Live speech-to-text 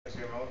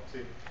Ezio,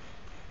 Melotti.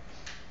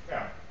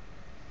 Yeah,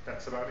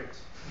 that's about it.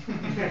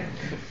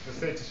 The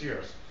stage is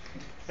yours.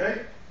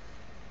 Okay.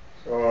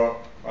 So,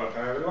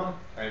 welcome everyone.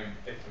 I'm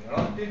Ezio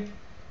Melotti,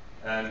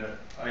 and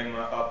I'm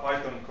a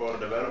Python core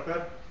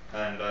developer,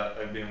 and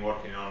I've been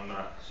working on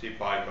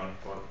Pycon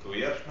for 2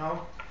 years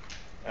now.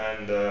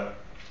 And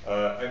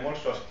I'm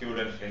also a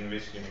student in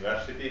this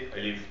university. I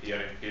live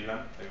here in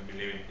Finland. I've been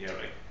living here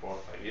like 4 or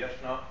 5 years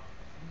now.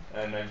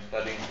 And I'm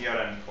studying here,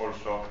 and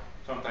also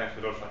sometimes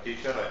I'm also a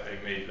teacher.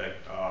 I made like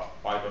a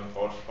Python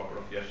course a couple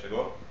of years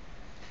ago,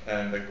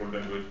 and I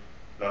couldn't do it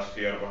last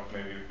year, but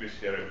maybe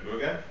this year I will do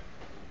again.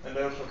 And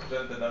I also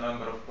presented a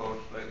number of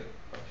talks, like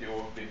a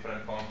few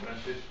different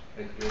conferences,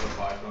 like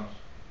EuroPythons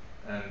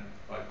and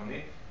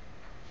Python.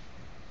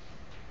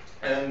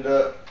 And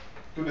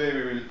today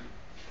we will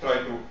try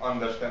to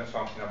understand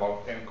something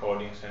about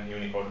encodings and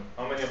Unicode.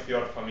 How many of you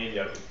are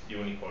familiar with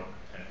Unicode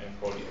and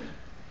encoding?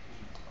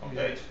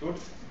 Okay, it's good.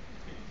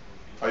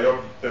 I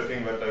hope the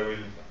thing that I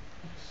will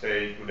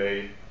say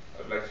today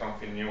is like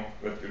something new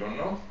that you don't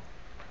know.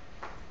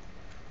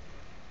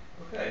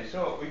 Okay,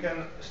 so we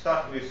can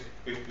start with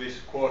this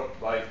quote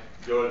by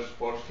Joel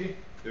Spolsky.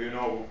 Do you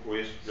know who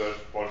is Joel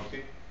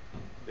Spolsky?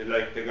 He's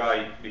like the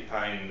guy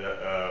behind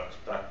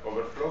Stack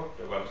Overflow,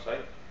 the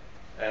website.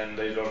 And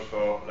he's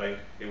also like,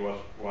 he was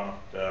one of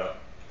the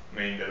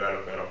main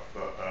developer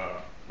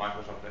of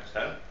Microsoft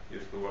Excel,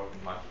 used to work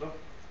in Microsoft.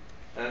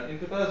 And in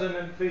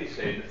 2003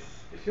 said,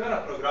 if you are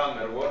a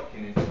programmer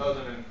working in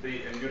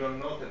 2003 and you don't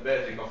know the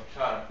basic of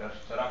characters,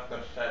 character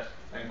sets,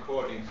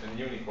 encodings and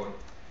Unicode,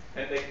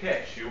 and they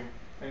catch you,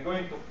 I'm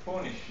going to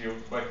punish you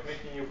by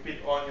making you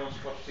peel onions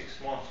for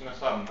 6 months in a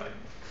submarine.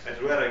 I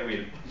swear I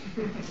will.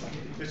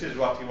 This is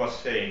what he was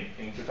saying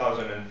in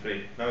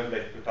 2003. Now it's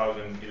like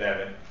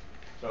 2011.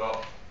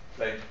 So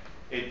like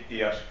 8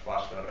 years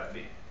passed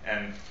already.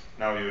 And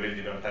now you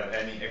really don't have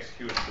any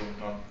excuse to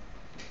not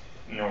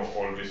know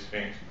all these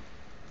things.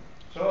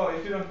 So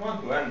if you don't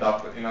want to end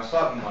up in a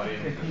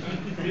submarine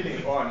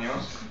peeling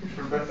onions, you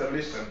should better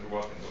listen to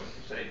what I'm going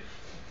to say.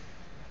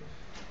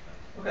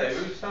 Okay,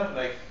 we will start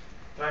like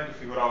trying to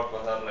figure out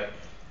what are like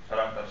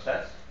character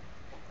sets,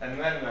 and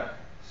then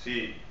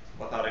see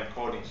what are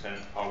encodings and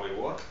how they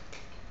work.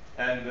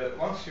 And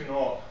once you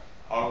know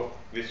how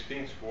these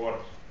things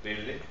work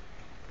really,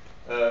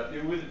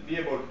 you will be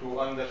able to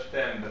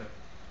understand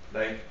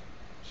like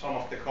some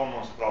of the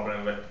common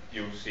problems that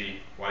you see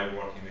while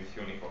working with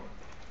Unicode.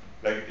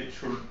 Like it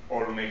should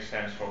all make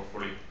sense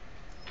hopefully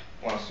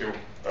once you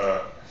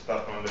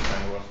start to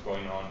understand what's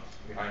going on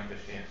behind the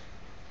scenes.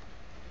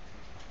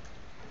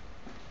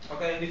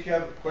 Okay, and if you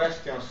have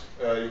questions,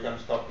 you can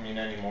stop me in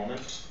any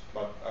moment,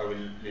 but I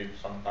will leave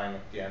some time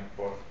at the end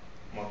for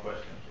more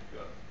questions if you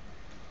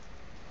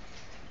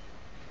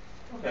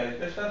have. Okay,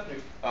 let's start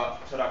with a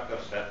character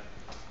set.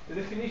 The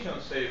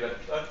definitions say that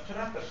a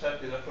character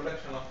set is a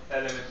collection of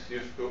elements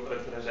used to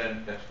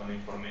represent text or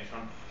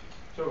information.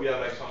 So we have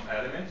like some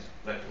elements,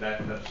 like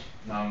letters,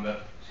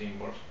 numbers,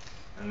 symbols,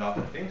 and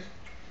other things.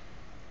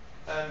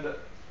 And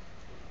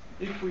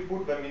if we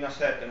put them in a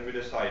set and we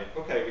decide,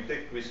 okay, we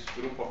take this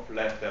group of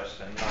letters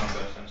and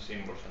numbers and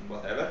symbols and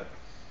whatever,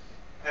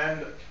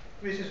 and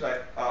this is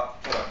like a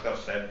character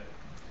set.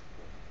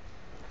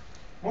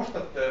 Most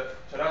of the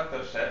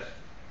character sets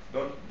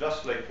don't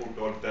just like put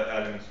all the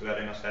elements there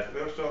in a set,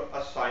 we also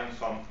assign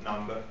some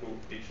number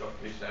to each of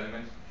these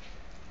elements.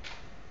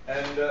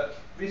 And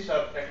these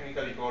are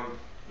technically called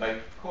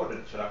like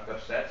coded character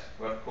sets,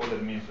 where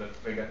coded means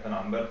that they get a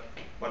number,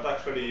 but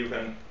actually you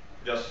can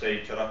just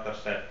say character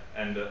set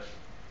and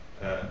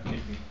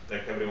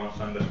like everyone's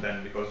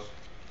understand, because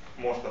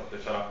most of the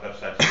character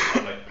sets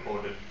are like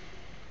coded.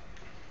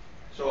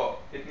 So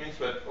it means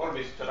that all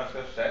these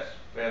character sets,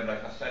 they have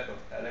like a set of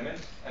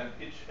elements, and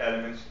each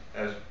element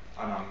has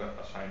a number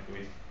assigned to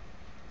it.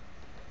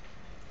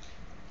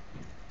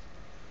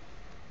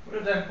 For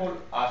example,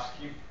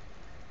 ASCII.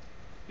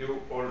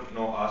 You all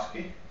know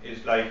ASCII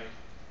is like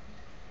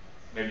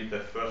maybe the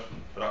first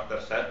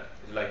character set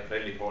is like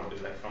really old,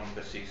 it's like from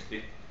the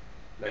 60s,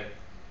 like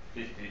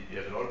 50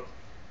 years old.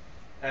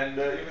 And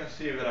you can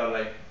see there are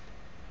like,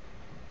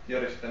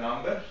 here is the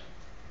numbers,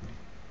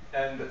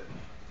 and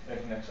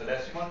like in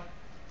hexadecimal,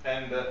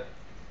 and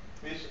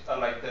these are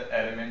like the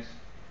elements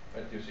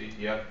that you see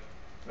here.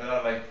 There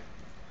are like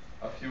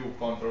a few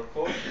control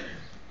codes,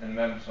 and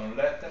then some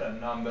letters and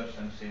numbers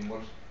and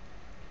symbols.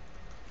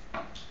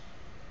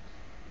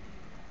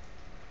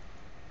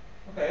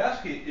 Okay,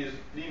 ASCII is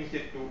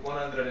limited to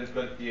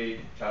 128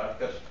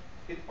 characters.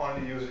 It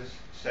only uses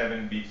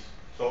 7 bits,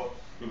 so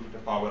 2 to the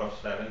power of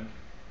 7,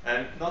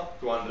 and not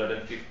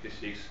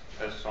 256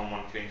 as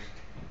someone thinks.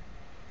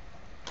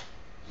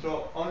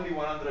 So only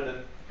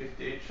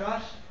 158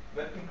 chars.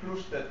 That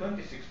includes the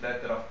 26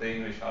 letters of the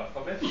English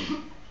alphabet,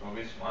 so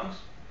these ones,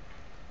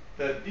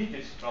 the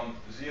digits from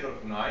 0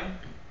 to 9,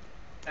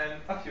 and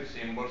a few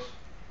symbols,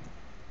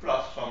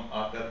 plus some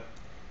other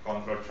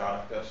control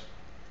characters.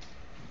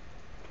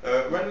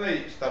 When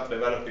they start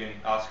developing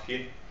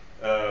ASCII,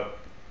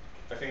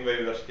 I think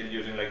they were still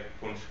using like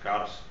punch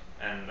cards,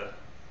 and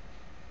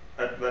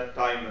at that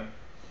time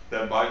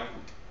the byte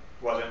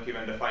wasn't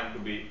even defined to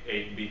be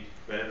 8-bit.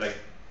 We had like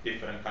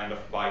different kind of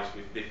bytes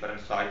with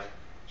different size.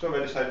 So we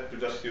decided to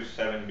just use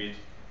 7-bit.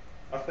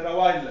 After a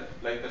while,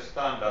 like the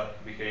standard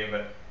became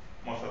that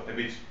most of the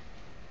bits,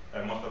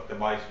 most of the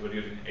bytes were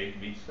using 8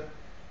 bits,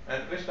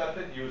 and we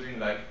started using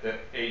like the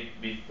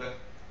 8-bit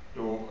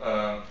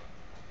to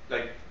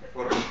like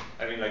for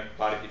having like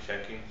parity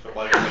checking, so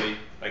basically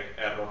like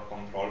error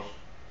controls.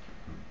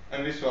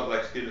 And this was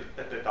like still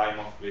at the time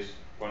of this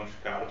punch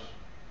cards.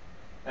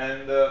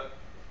 And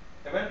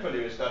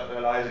eventually we started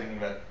realizing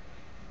that,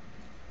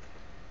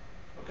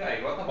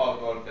 okay, what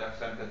about all the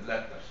accented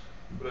letters?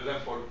 For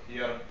example,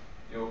 here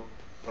you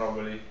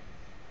probably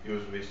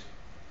use this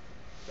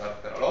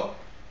character a lot.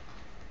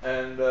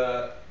 And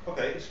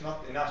okay, it's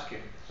not in ASCII.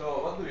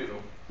 So what do?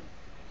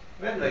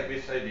 We had like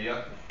this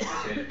idea. We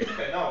said,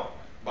 okay, now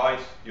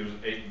bytes use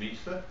 8 bits,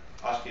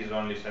 ASCII is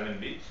only 7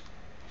 bits.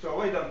 So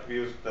why don't we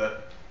use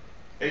the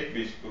 8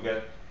 bits to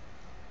get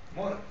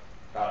more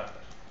characters?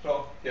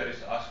 So here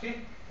is ASCII,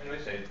 and we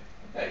said,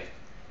 okay,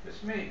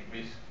 let's make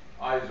this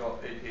ISO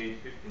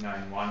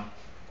 8859-1,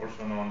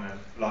 also known as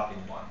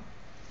Latin 1.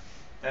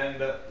 And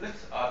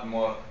let's add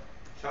more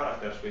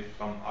characters with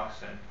some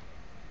accent.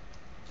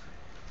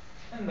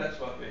 And that's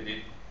what we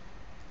did.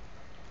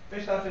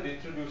 We started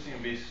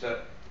introducing this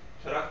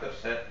character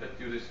set that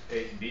uses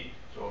 8 bit,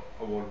 so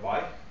a whole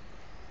byte.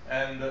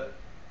 And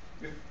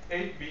with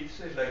 8 bits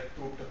is like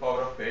 2 to the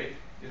power of 8,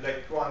 is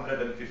like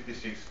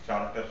 256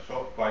 characters,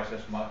 so twice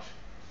as much.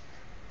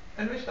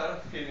 And we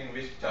started filling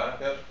these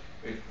characters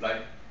with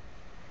like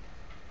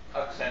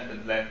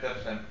accented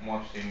letters and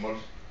more symbols.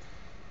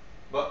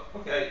 But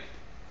okay,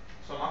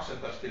 some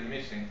accents are still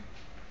missing.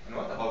 And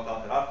what about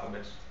other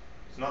alphabets?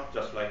 It's not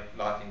just like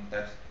Latin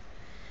text.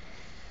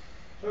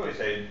 So we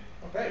said,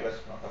 okay, that's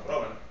not a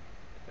problem.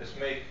 Let's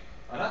make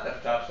another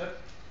chart set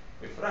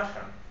with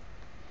Russian.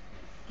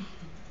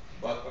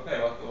 But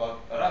okay, what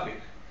about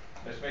Arabic?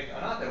 Let's make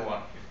another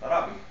one with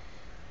Arabic.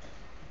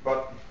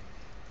 But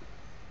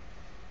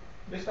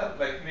we start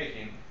like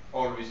making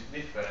all these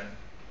different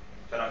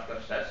character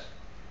sets,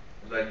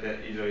 like the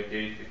ISO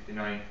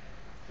 8859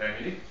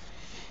 family.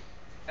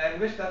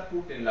 And we start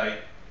putting like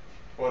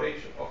for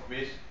each of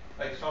these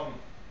like some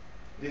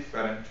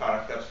different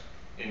characters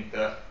in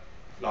the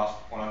last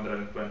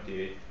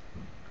 128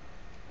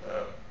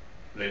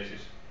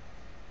 places.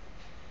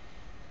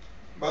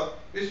 But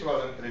this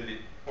wasn't really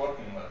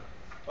working well.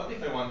 What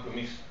if I want to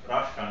mix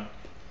Russian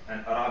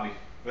and Arabic?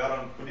 We are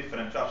on 2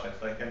 different chart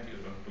sets, I can't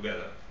use them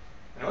together.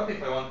 And what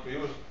if I want to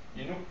use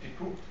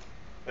Unicode-related,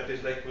 that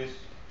is like this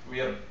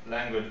weird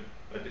language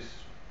that is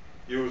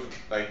used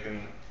like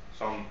in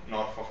some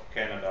north of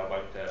Canada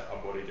by the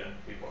Aboriginal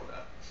people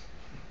there.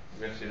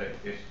 You can see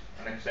like this,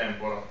 an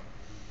example of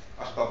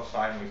a stop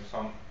sign with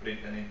some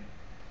written in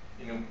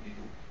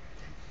Unicode-related.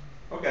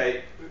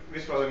 Okay,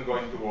 this wasn't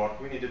going to work.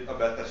 We needed a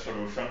better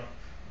solution.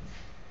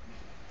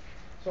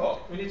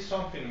 So we need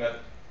something that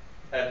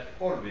had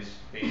all these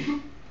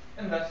things,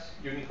 and that's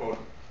Unicode.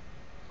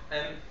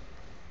 And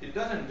it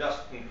doesn't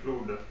just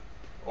include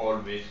all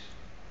these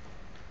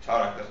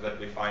characters that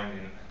we find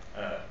in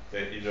the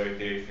ISO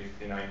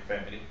 8859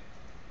 family,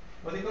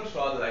 but it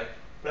also had like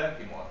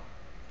plenty more.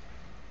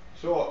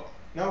 So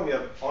now we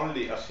have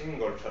only a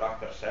single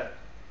character set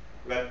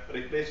that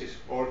replaces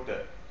all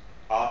the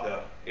other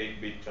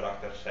 8-bit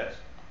character sets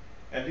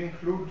and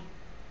include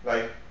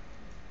like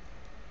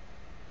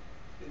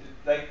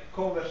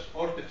covers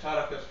all the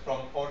characters from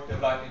all the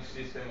writing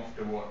system of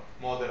the world,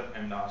 modern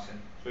and ancient.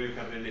 So you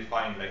can really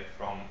find like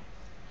from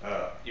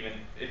even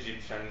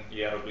Egyptian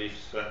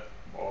hieroglyphs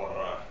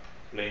or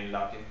plain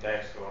Latin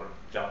text or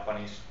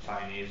Japanese,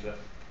 Chinese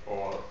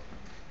or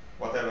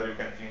whatever you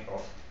can think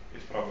of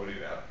is probably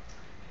there.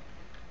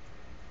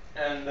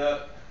 And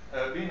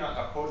being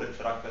a coded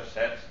character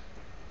set,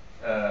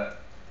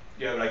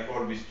 you have like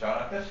all these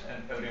characters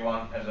and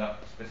everyone has a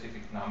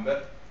specific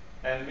number.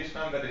 And this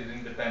number is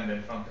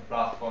independent from the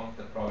platform,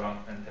 the program,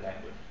 and the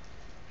language.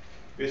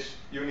 This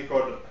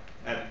Unicode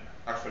and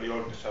actually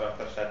all the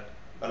character set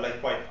are like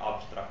quite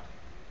abstract.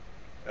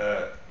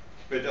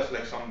 They're just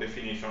like some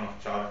definition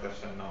of characters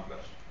and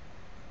numbers.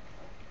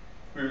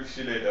 We will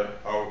see later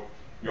how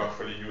you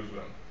actually use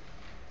them.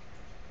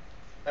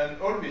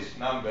 And all these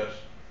numbers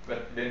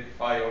that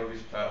identify all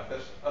these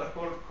characters are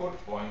called code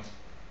points.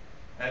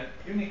 And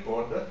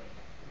Unicode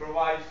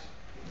provides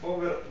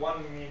over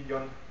 1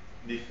 million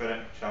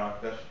different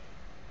characters.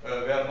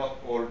 They are not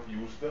all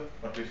used,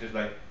 but this is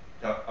like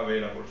the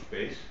available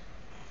space.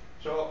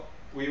 So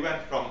we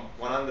went from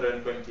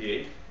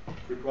 128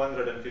 to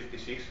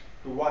 256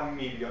 to 1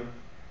 million.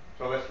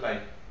 So that's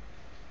like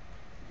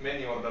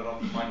many orders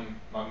of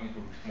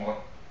magnitude more.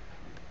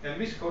 And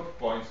this code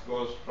points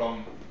goes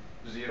from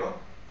 0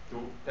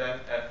 to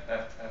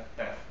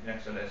 10FFFF in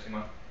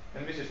hexadecimal.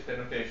 And this is the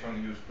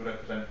notation used to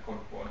represent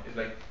code point. It's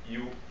like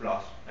U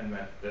plus and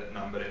then the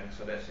number in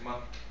hexadecimal.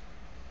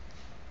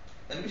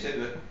 And we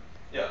said that,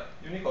 yeah,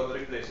 Unicode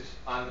replaces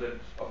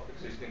hundreds of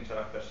existing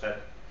character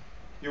set.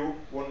 You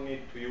won't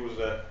need to use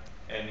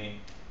any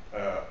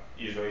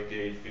ISO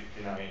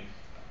 8859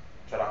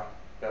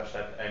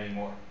 set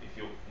anymore if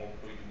you move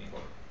to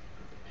Unicode.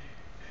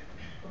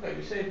 Okay,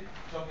 we said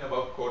something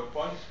about code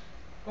points.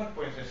 Code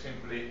points is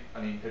simply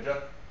an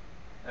integer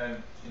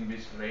and in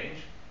this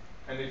range,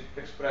 and it's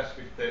expressed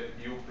with the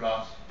u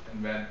plus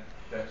and then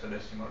the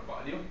hexadecimal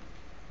value.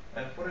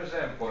 And for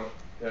example,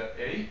 the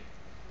a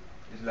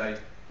is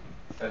like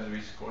as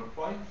this code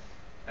point,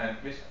 and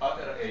this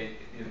other a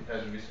is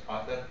as this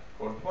other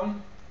code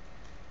point.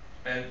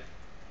 And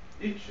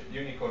each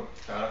Unicode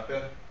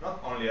character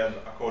not only has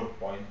a code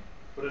point.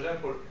 For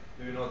example,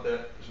 do you know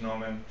the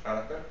snowman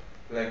character?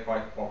 Like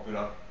quite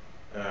popular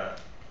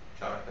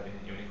character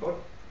in Unicode.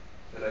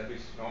 So like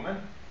this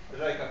snowman. It's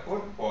like a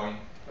code point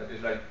that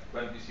is like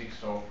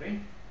 2603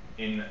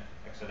 in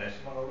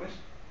hexadecimal always.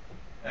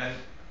 And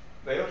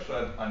they also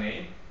have a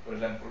name, for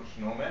example,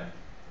 snowman.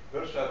 They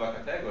also have a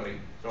category,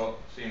 so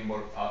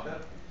symbol other.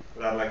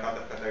 There are like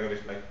other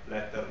categories like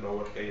letter,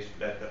 lowercase,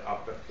 letter,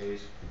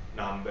 uppercase,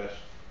 numbers,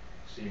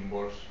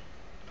 symbols,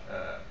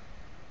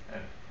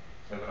 and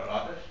several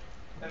others.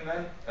 And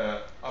then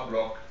a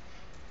block,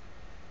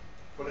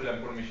 for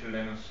example,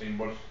 miscellaneous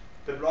symbols.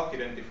 The block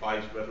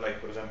identifies where, like,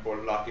 for example,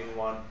 Latin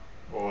one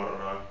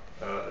or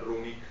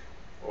runic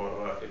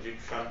or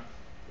Egyptian.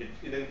 It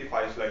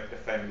identifies like the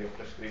family of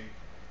the script.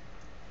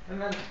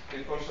 And then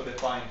it also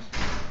defines,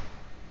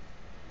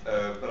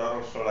 there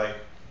are also like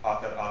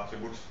other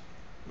attributes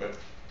that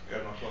we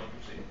are not going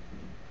to see.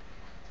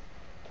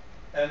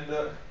 And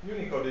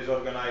Unicode is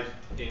organized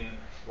in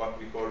what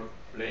we call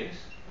planes.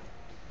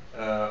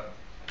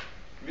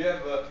 We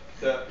have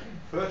the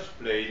first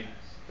plane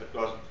that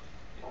was,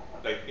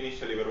 like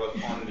initially there was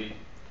only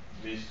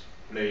this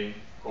plane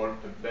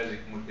called the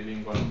basic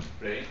multilingual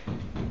plane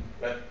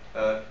that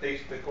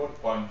takes the code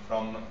point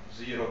from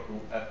 0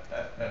 to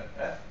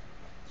FFFF,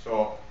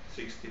 so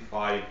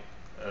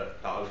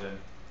 65,000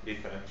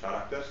 different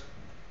characters.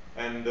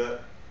 And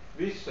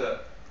this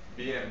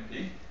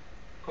BMP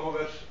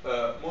covers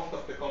most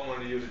of the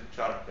commonly used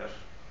characters.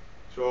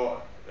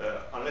 So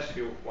unless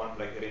you want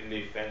like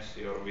really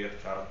fancy or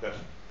weird characters,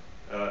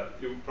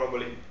 you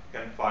probably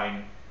can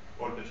find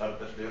all the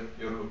characters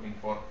you're looking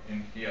for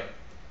in here.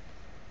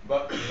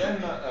 But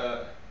then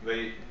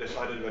they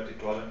decided that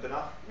it wasn't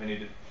enough. We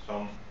needed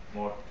some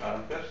more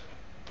characters.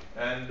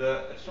 And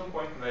at some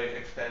point they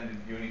extended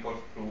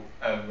Unicode to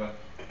have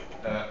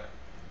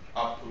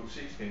up to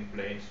 16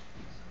 planes.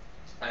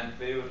 And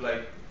they use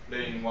like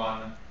plane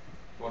 1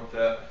 what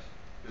is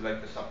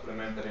like the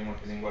supplementary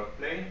multilingual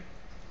plane,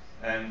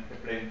 and the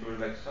plane 2 is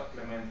like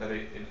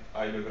supplementary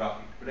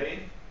ideographic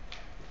plane,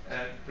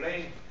 and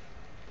plane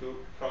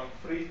 2 from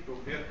 3 to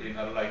 13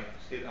 are like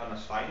still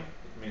unassigned.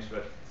 It means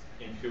that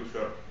in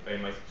future they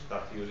might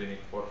start using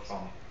it for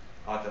some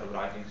other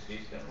writing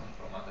system or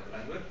some other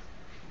language.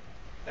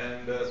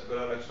 And there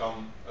are like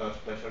some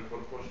special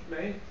purpose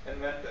plane,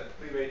 and then the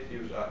private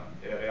user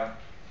area.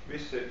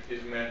 This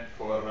is meant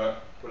for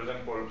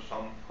example,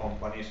 some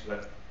companies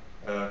that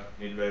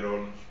need their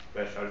own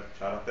special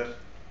characters.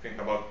 Think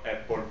about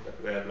Apple,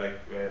 that we have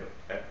like their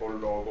Apple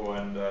logo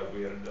and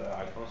weird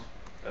icons.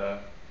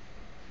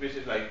 This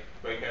is like,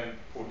 we can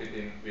put it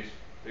in this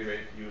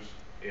private use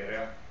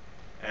area,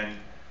 and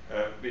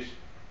these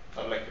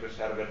are like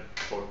reserved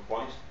code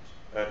points.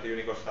 The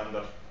Unicode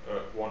standard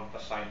won't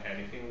assign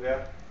anything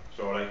there,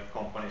 so like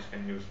companies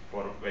can use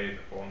for their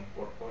own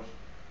purpose.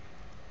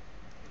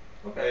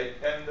 Okay,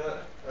 and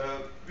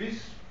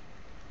these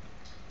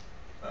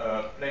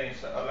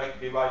planes are like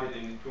divided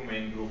in two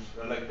main groups,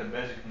 like the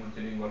basic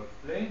multilingual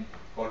plane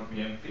called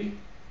BMP,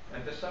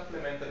 and the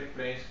supplementary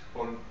planes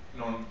called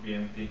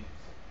non-BMP.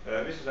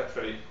 This is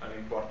actually an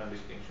important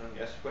distinction.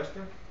 Yes,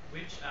 question?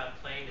 Which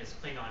plane is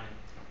Klingon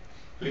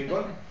in?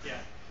 Klingon?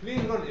 Yeah.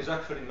 Klingon is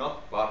actually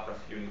not part of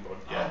Unicode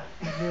yet.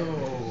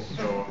 No.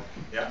 So,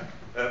 yeah.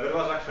 There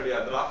was actually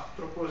a draft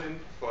proposing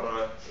for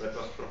that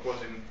was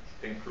proposing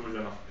the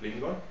inclusion of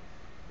Klingon,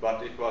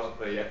 but it was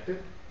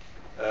rejected.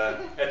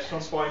 At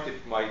some point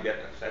it might get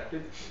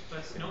accepted.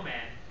 But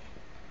Snowman,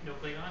 no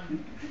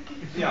Klingon?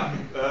 Yeah,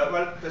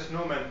 well, the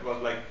snowman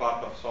was like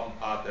part of some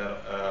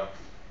other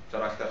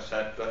character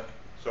set,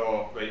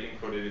 so they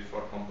included it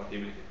for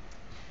compatibility.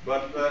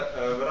 But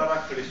there are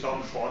actually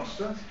some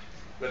fonts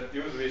that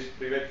use this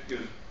private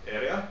use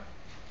area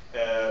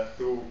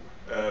to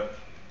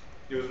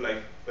use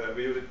like,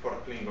 we use it for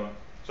Klingon.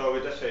 So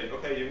we just say,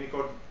 okay,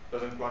 Unicode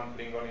doesn't want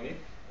Klingon in it,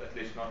 at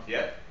least not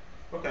yet.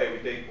 Okay, we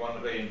take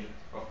one range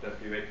of the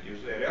private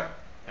use area,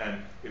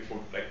 and we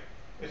put like,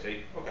 we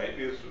say, okay,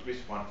 we use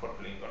this one for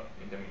Klingon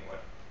in the meanwhile.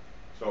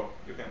 So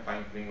you can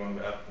find Klingon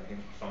there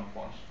in some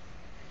fonts.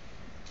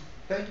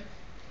 Okay?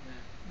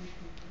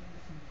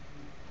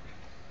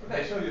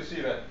 Okay, so you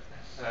see that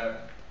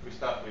we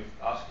start with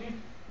ASCII,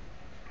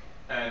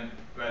 and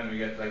when we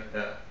get like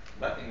the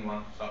Latin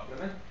one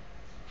supplement,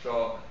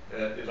 so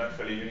it's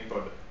actually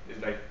Unicode is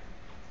like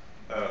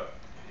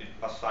it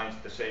assigns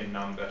the same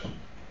numbers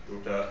to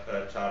the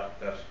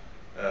characters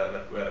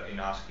that were in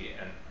ASCII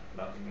and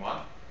Latin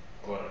 1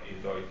 or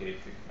Android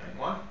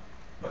 859.1,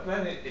 but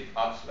then it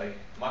adds like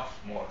much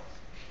more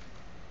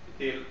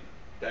till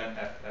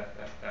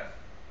 10FFFF.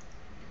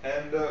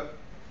 And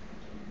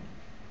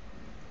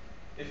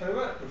if I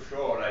were to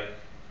show like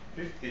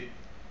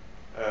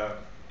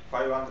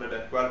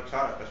 512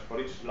 characters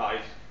for each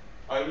slide,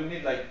 I will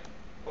need like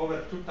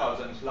over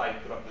 2,000 slides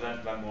to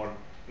represent them all.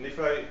 And if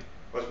I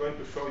was going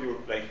to show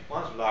you like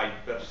one slide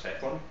per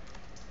second,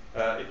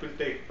 it will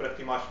take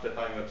pretty much the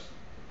time that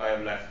I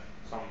have left,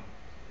 some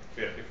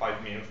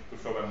 35 minutes to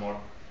show them all.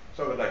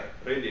 So like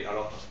really a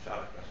lot of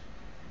characters.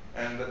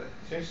 And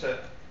since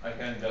I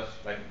can just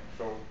like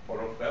show all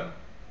of them,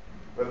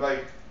 but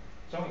like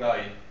some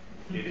guy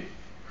did it.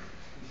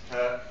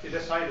 He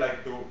decided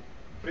like to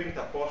print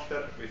a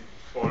poster with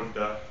all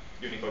the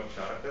Unicode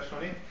characters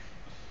on it.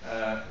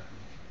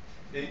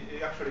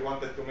 He actually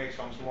wanted to make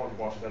some small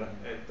poster.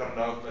 It turned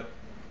out that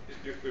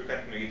you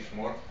can't make it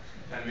small,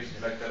 and this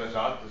is like the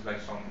result is like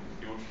some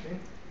huge thing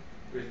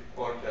with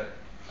all the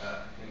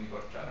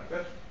Unicode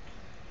characters.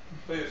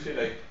 So you see,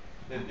 like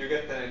you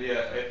get an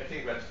idea. I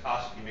think that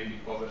ASCII maybe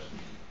covers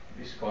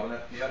this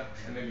corner here,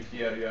 and maybe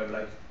here you have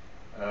like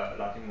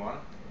Latin 1,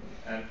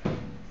 and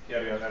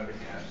here you have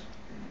everything else.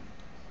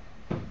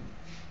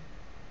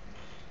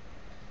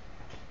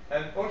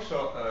 And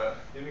also,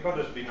 Unicode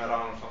has been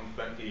around some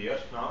 20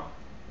 years now.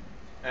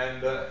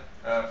 And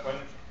when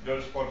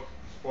George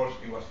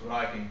Sporsky was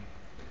writing,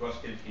 it was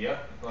still here.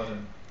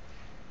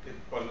 It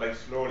was like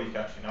slowly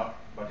catching up,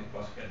 but it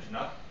was catching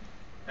up.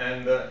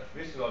 And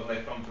this was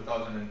like from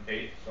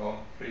 2008, so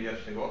 3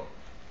 years ago.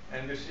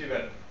 And you see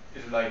that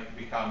it's like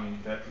becoming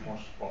the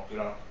most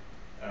popular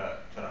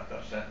character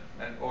set.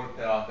 And all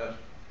the others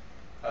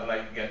are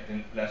like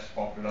getting less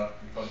popular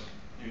because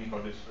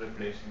Unicode is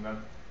replacing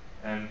them.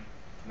 And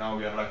now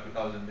we are like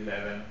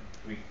 2011,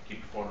 we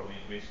keep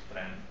following this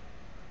trend.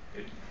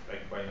 It,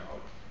 like by now,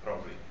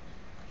 probably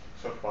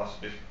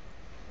surpassed it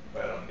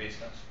by a long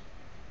distance.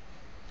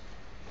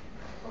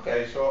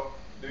 Okay, so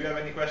do you have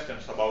any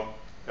questions about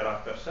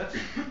character sets?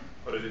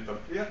 Or is it all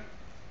clear?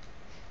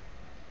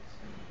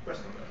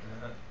 Question?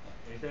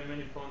 Is there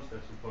many fonts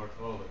that support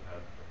all the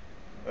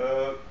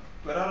characters?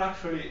 There are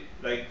actually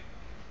like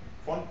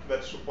fonts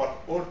that support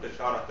all the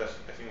characters.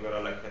 I think there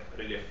are like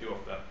really a few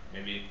of them,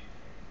 maybe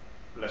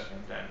less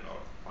than 10 or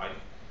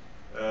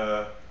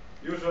 5.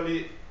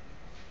 Usually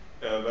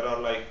there are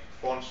like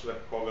fonts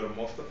that cover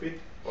most of it,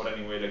 or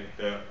anyway like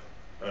the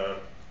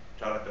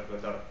characters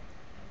that are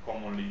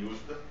commonly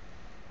used,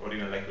 or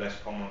even like less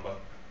common, but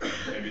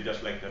maybe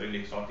just like the really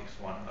exotic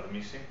one are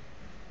missing.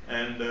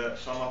 And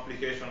some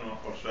application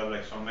also have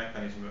like some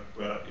mechanism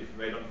where if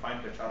they don't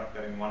find the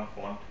character in one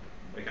font,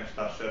 they can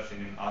start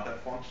searching in other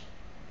fonts.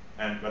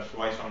 And that's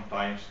why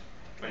sometimes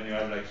when you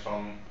have like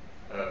some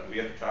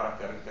weird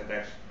character in the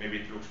text, maybe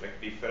it looks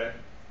like different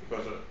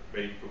because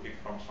they took it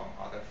from some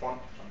other font.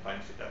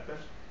 Sometimes it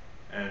happens,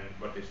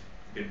 but it's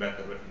still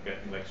better when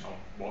getting like some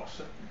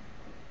box.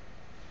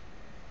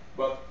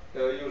 But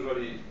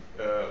usually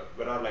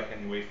there are like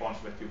anyway fonts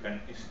that you can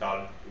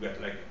install to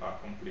get like a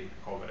complete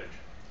coverage.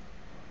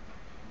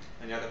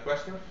 Any other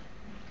questions?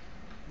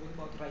 What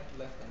about right to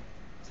left and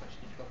such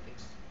difficult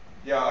things?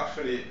 Yeah,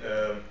 actually,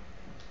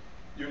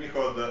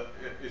 Unicode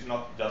is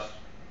not just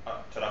a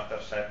character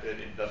set.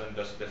 It doesn't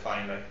just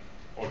define like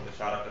all the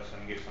characters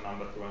and gives a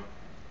number to them.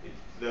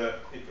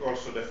 It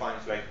also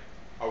defines like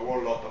a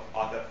whole lot of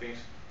other things.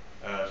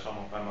 Some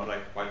of them are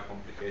like quite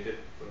complicated.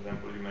 For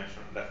example, you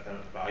mentioned left and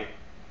right,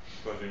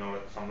 because you know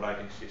that some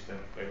writing system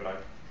they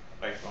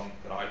write from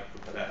the right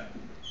to the left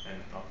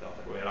and not the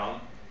other way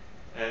around.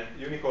 And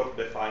Unicode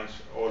defines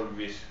all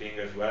these things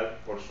as well,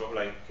 also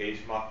like case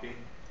mapping.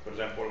 For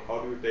example,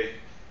 how do you take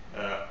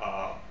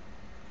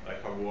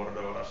like a word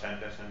or a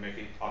sentence and make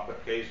it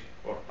uppercase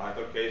or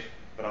title case?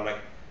 There are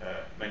like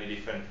many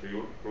different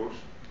rules.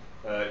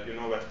 You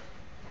know that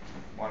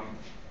one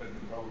that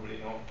you probably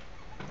know.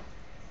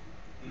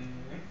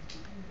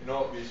 You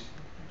know this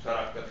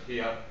character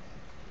here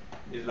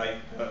is like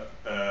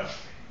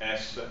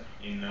S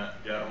in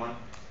German.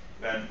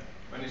 Then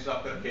when it's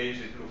uppercase,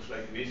 it looks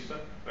like this.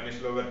 When it's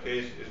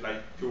lowercase, it's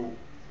like 2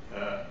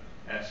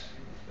 S,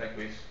 like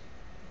this.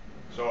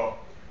 So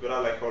there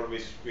are like all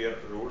these weird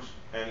rules,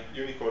 and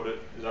Unicode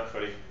is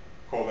actually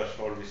covers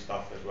all this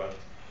stuff as well.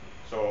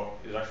 So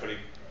it's actually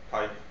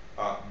quite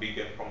a big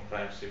and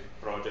comprehensive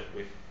project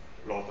with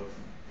a lot of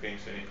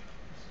things in it.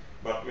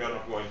 But we are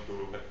not going to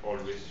look at all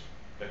this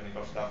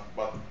technical stuff,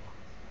 but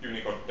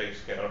Unicode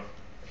takes care of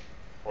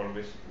all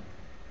this.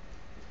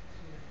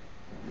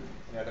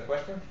 Any other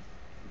questions?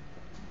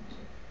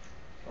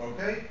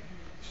 Okay,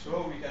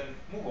 so we can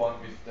move on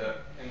with the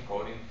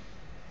encoding.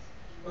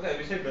 Okay,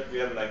 we said that we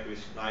have like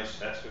these nice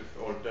sets with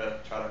all the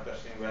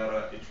characters in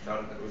where each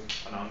character with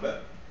a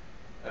number.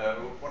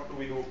 What do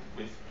we do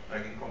with,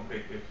 like in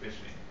concrete with this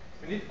thing?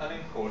 We need an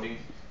encoding.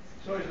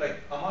 So it's like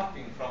a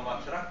mapping from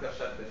a character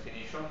set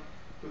definition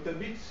to the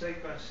bit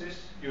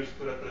sequences used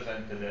to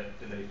represent the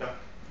data.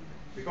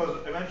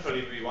 Because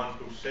eventually we want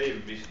to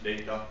save this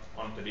data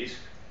on the disk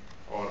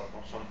or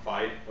on some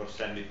file or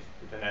send it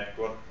to the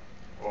network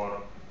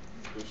or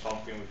do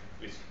something with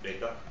this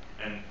data.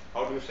 And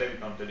how do you save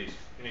it on the disk?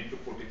 You need to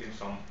put it in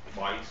some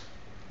bytes,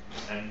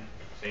 and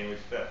same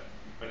with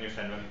when you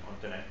send them on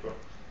the network.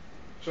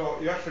 So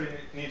you actually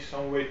need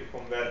some way to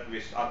convert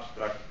this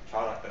abstract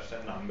characters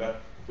and number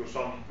to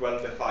some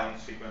well-defined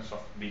sequence of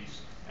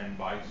bits and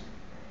bytes.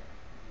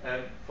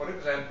 And for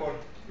example,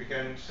 we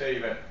can say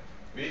that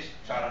this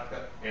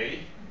character A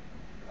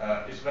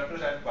is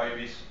represented by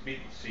this bit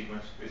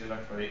sequence, which is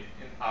actually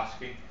in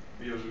ASCII.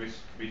 We use this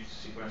bit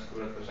sequence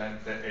to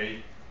represent the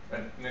A,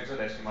 and in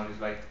hexadecimal is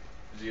like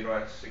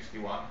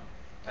 0x61.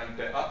 And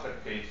the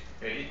uppercase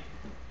A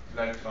is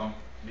like some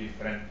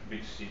different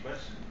bit sequence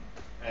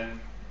and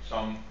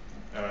some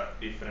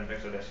different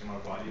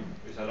hexadecimal value,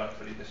 which are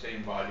actually the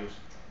same values,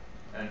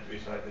 and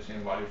which are the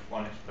same values,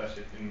 one expressed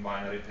in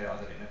binary, the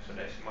other in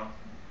hexadecimal.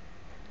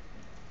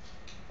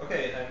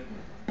 Okay,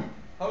 and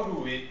how do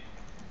we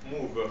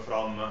move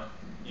from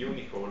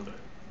Unicode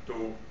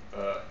to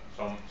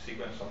some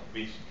sequence of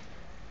bits?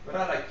 There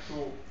are like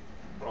two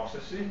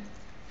processes.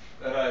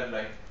 There are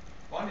like,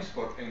 one is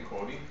called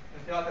encoding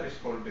and the other is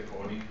called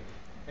decoding.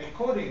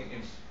 Encoding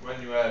is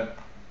when you have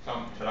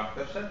some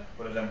character set,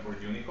 for example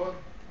Unicode,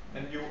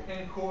 and you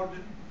encode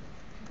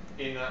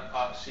in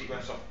a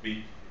sequence of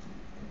bits.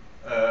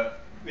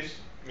 This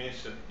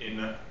means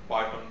in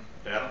Python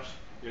terms,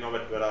 you know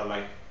that there are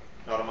like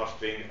normal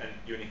string and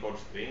Unicode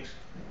strings,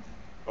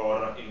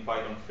 or in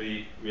Python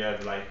 3 we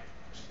have like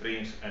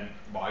strings and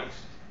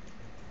bytes.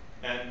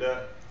 And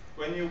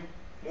when you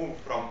move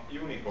from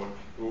Unicode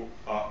to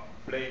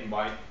plain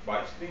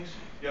byte strings,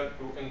 you have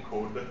to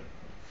encode.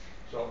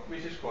 So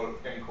this is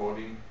called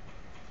encoding.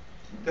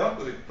 The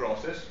opposite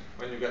process,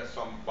 when you get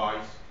some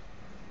bytes,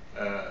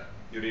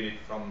 you read it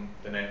from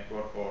the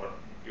network, or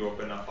you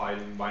open a file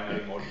in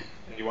binary mode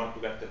and you want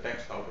to get the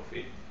text out of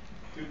it,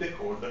 you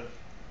decode.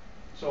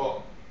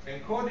 So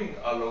encoding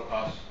allows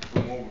us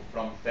to move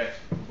from text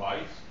to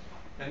bytes,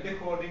 and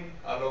decoding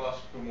allows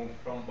us to move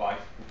from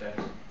bytes to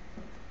text.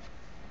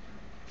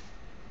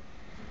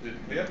 Is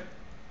it clear?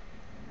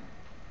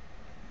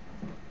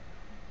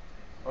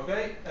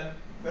 Okay, and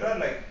there are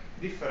like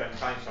different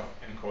kinds of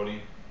encoding.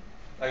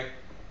 Like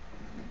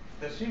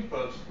the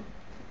simplest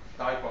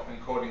type of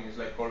encoding is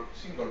like called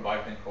single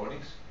byte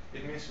encodings.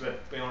 It means that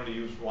we only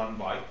use one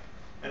byte,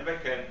 and we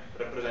can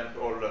represent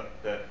all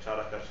the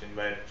characters in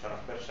the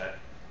character set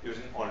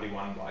using only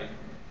one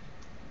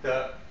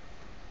byte.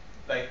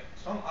 Like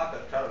some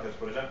other characters,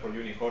 for example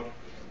Unicode,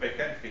 they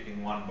can fit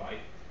in one byte.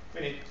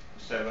 We need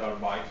several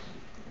bytes.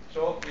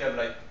 So we have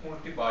like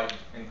multi-byte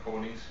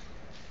encodings.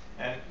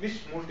 And these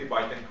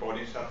multi-byte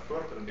encodings are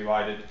further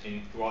divided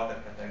into other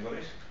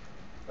categories.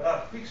 There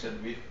are fixed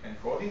width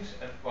encodings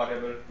and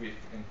variable width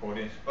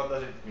encodings. What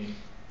does it mean?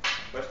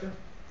 Question?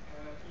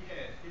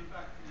 Yeah, still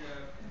back to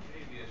the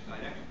previous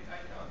slide. Actually,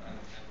 I don't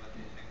understand what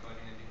this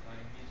encoding and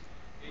decoding means.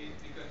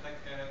 Because like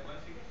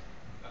once you,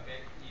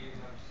 okay, you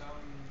have some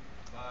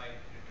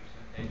byte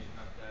representation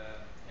of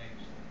the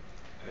text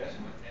Yes.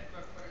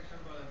 network, for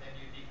example, and then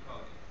you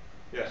decode it.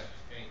 Yes.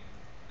 String.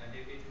 And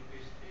it will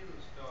be still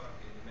stored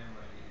in the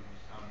memory in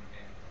some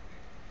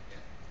encoding.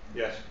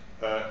 Yeah. Yes.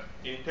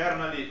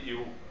 Internally,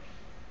 you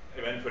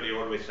eventually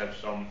always have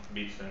some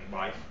bits and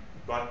bytes,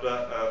 but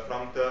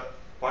from the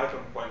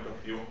Python point of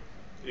view,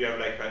 you have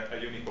like a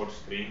Unicode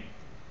string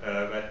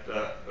that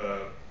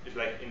is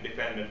like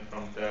independent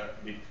from the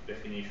bit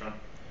definition.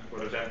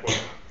 For example,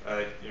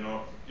 you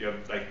know, you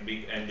have like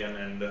big endian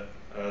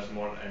and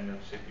small endian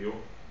CPU,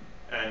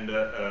 and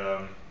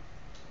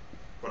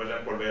for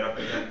example, they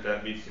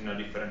represent bits in a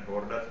different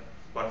order,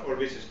 but all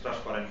this is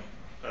transparent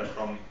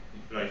from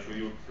like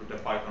to the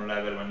Python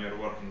level when you're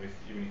working with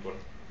Unicode,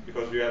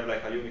 because you have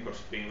like a Unicode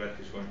string that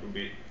is going to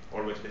be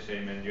always the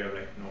same, and you have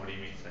like no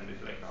limits, and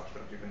it's like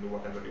abstract. You can do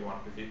whatever you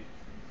want with it.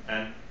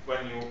 And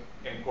when you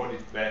encode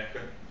it back,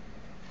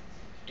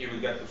 you will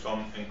get to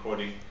some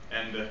encoding,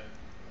 and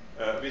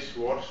this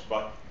works,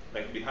 but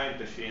like behind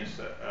the scenes,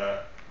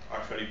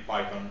 actually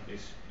Python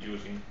is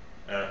using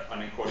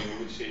an encoding.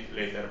 We will see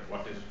later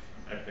what is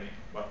happening,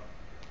 but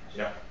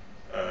yeah.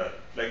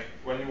 Like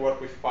when you work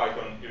with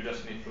Python, you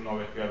just need to know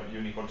that you have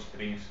Unicode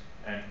strings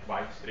and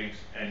byte strings,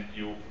 and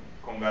you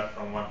convert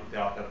from one to the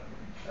other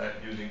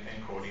using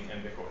encoding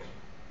and decoding.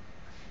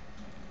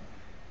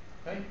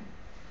 Okay.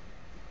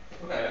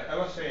 Okay, I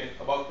was saying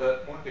about the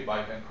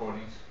multi-byte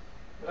encodings.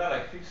 There are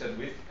like fixed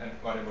width and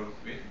variable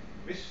width.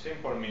 This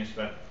simple means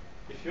that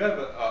if you have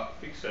a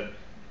fixed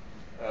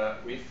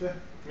width,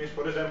 means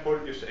for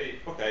example you say,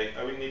 okay,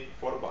 I will need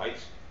 4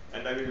 bytes,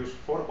 and I will use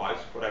 4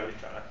 bytes for every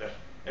character.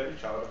 Every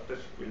character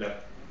will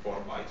have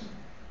 4 bytes.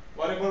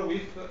 Variable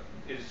width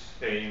is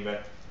saying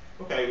that,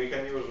 okay, we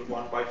can use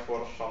 1 byte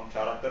for some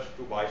characters,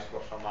 2 bytes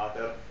for some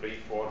other, 3,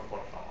 4 for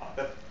some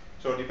other.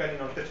 So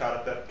depending on the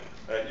character,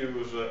 you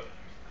use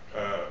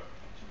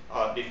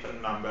a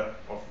different number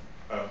of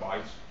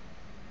bytes.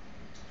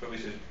 So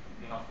this is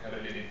nothing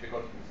really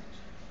difficult.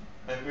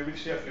 And we will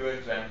see a few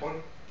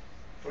examples.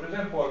 For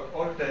example,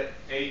 all the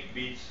 8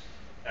 bits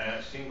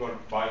single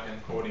byte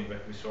encoding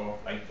that we saw,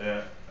 like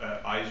the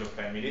ISO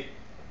family,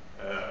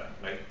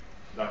 like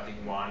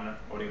Latin1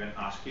 or even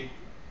ASCII,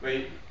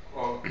 they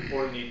all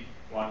need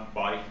 1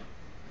 byte,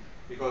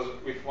 because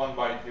with 1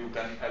 byte you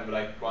can have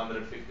like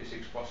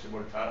 256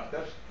 possible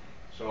characters.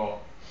 So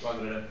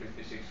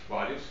 256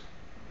 values.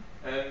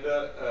 And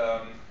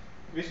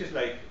this is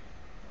like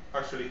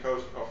actually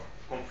cause of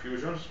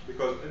confusions,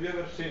 because have you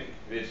ever seen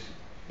this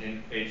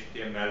in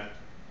HTML?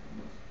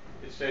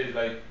 It says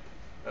like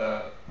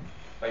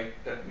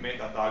that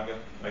meta tag,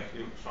 like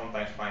you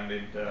sometimes find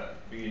in the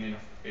beginning of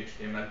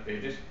HTML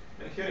pages,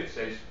 and here it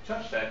says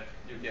char set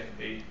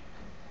UTF-8,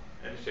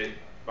 and you say,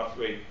 but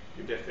wait,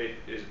 UTF-8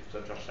 is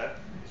a char set?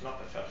 It's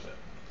not a char set.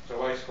 So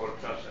why is it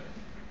called char set?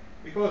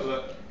 Because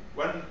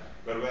when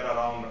there were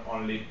around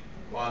only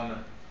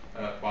one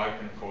byte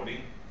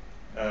encoding,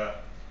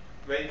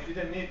 they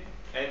didn't need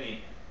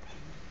any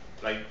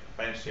like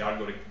fancy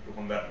algorithm to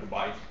convert to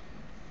bytes.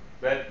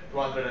 We had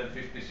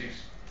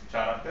 256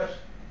 characters.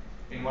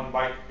 In one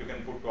byte, you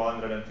can put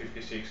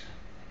 256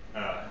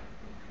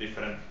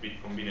 different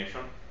bit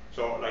combination.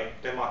 So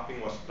like the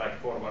mapping was like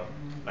forward.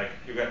 Like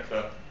you get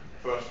the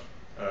first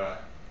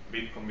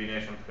bit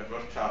combination, the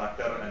first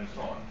character, and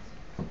so on.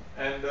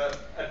 And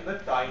at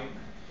that time,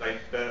 like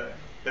the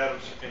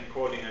terms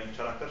encoding and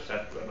character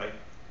set were like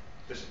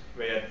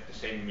they had the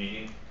same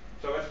meaning.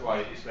 So that's why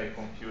it's like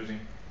confusing.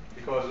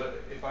 Because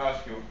if I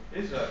ask you,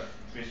 is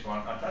this one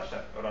a char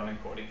set or an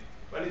encoding?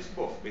 Well, it's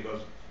both,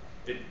 because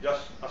it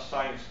just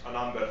assigns a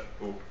number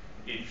to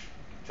each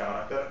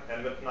character,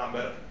 and that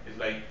number is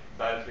like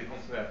directly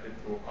converted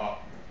to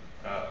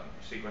a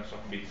sequence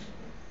of bits.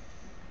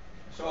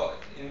 So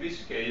in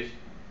this case,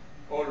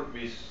 all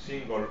these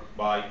single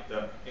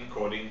byte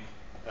encoding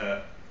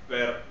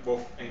were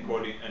both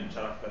encoding and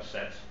character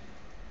sets.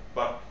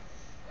 But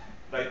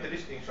like the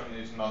distinction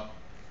is not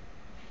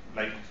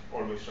like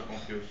always so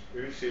confused.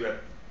 We will see that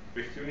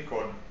with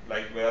Unicode,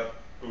 like there are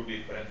two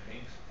different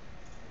things.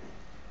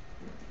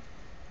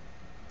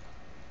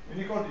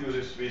 Unicode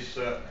uses these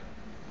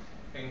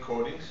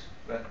encodings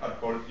that are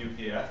called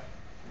UTF,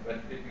 that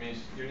it means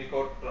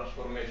Unicode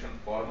Transformation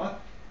Format,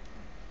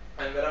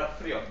 and there are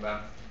three of them,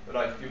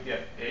 like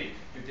UTF-8,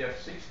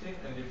 UTF-16,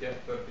 and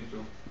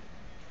UTF-32.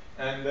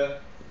 And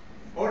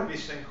all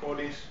these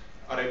encodings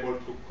are able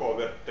to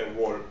cover the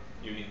whole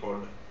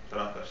Unicode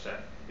character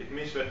set. It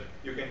means that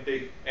you can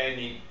take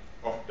any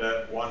of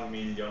the 1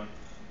 million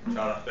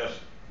characters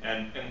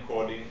and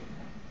encoding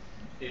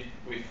it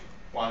with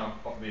one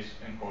of these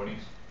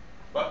encodings.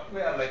 But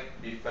we are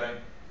like different.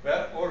 We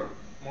are all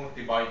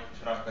multi-byte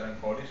character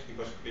encodings,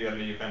 because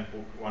clearly you can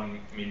put 1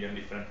 million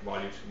different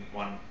values in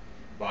one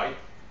byte.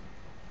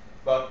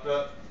 But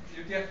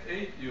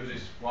UTF-8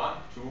 uses 1,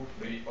 2,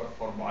 3, or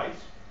 4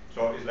 bytes,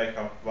 so it's like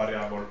a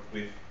variable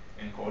with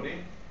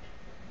encoding.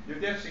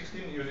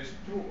 UTF-16 uses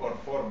 2 or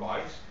 4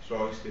 bytes,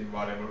 so it's still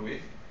variable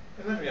with.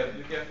 And then we have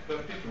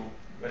UTF-32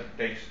 that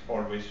takes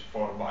always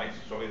 4 bytes,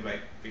 so it's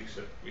like fixed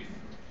with.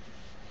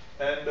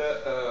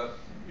 And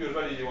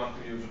usually you want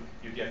to use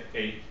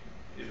UTF-8,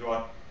 is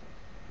what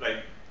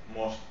like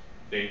most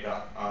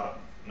data are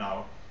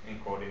now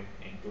encoding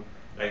into.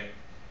 Like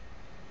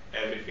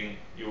everything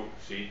you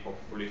see,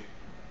 hopefully,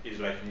 is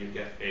like in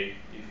UTF-8.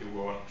 If you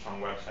go on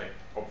some website,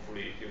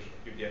 hopefully it uses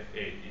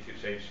UTF-8. If you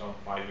save some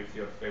file with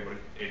your favorite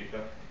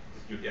editor,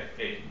 it's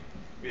UTF-8.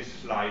 These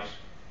slides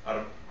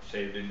are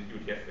saved in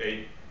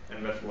UTF-8,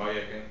 and that's why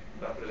I can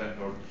represent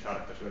all the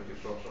characters that you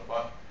saw so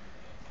far.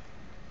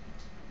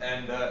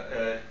 And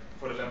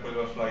for example, it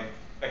was like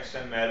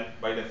XML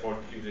by default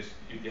uses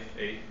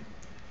UTF-8.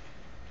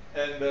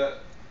 And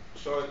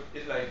so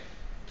it's like,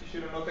 if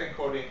you don't know the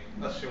encoding,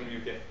 assume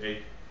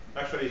UTF-8.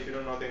 Actually, if you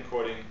don't know the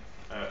encoding,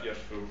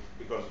 just true,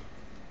 because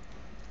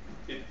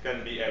it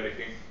can be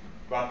everything.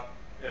 But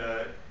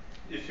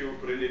if you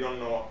really don't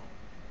know,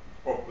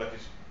 oh, that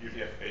is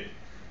UTF-8.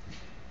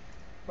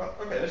 But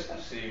okay, let's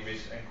start seeing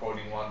this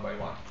encoding one by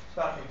one,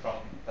 starting from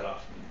the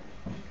last.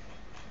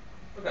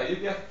 Okay,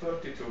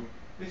 UTF-32.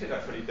 This is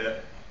actually the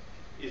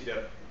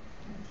easier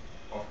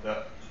of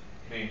the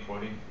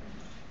encoding,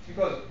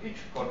 because each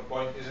code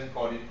point is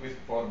encoded with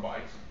 4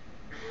 bytes.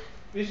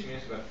 This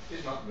means that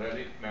it's not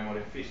very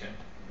memory efficient,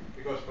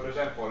 because for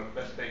example,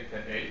 let's take the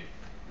A.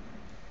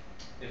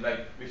 It's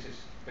like, this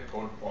is the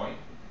code point,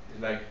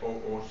 it's like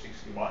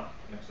 0061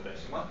 next to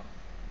decimal.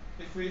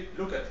 If we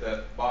look at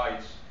the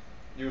bytes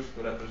used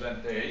to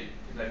represent the A,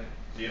 it's like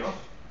 0,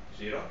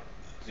 0,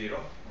 0,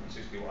 and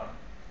 61.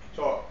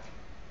 So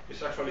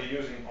it's actually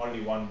using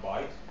only 1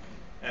 byte,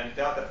 and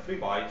the other 3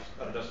 bytes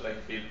are just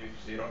like filled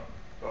with 0.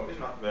 So it's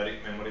not very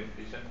memory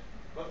efficient.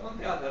 But on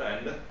the other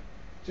end,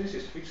 since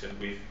it's fixed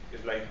with,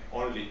 it's like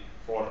only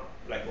 4,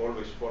 like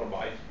always 4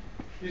 bytes,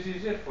 it's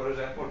easier, for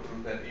example, to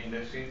do the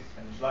indexing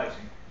and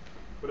slicing.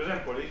 For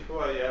example, if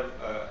I have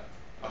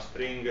a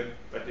string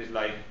that is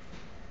like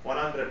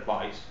 100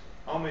 bytes,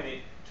 how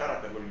many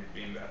characters will it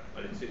be in there?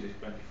 Well, it's easy,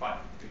 25,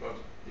 because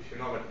if you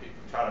know that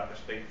if characters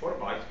take 4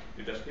 bytes,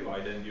 you just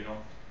divide and you know.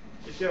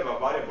 If you have a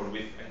variable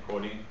with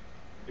encoding,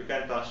 you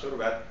can't answer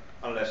that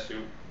unless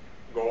you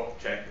go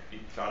check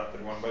each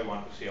character one by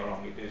one to see how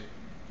long it is.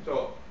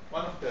 So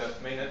one of the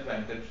main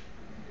advantages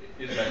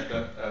is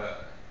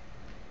that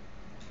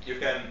you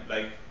can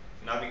like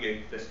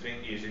navigate the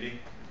string easily.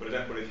 For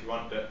example, if you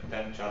want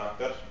 10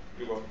 characters,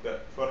 you go to the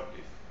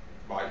 30th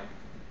byte.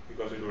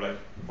 because you do like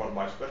 4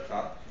 bytes per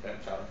chart, 10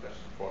 characters,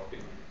 40.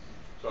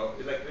 So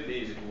it's like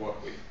really easy to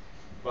work with.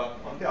 But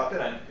on the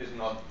other end, it's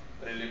not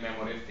really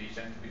memory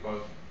efficient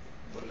because,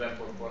 for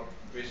example, for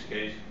this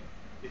case,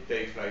 it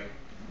takes like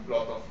a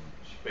lot of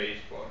space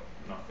for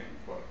nothing,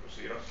 for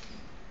zeros.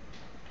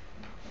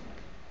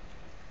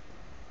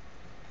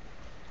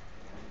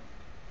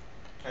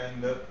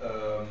 And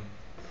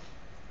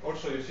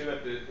also you see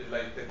that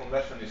the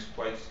conversion is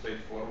quite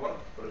straightforward.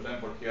 For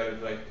example, here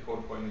is like the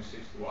code point is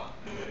 61,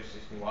 and there is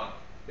 61.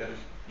 Here is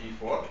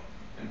E4,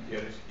 and here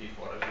is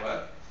E4 as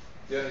well.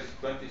 Here is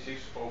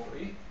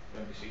 2603,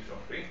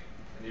 2603,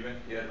 and even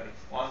here like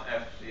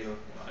 1F029,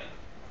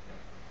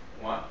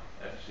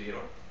 1F029.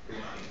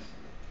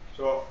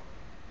 So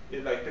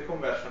it's like the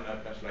conversion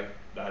happens like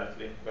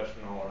directly. There's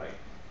no like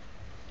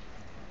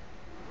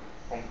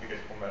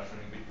complicated conversion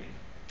in between.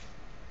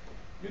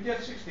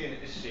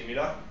 UTF-16 is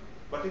similar,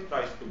 but it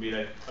tries to be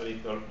like a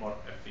little more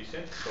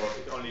efficient, so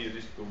it only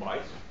uses 2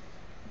 bytes.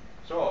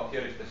 So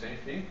here is the same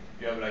thing.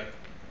 You have like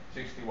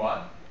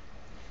 61,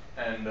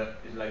 and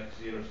it's like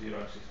 00 and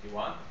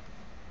 61.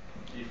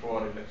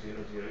 E4 is like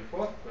 00,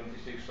 E4.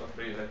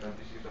 2603 is like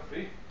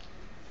 2603.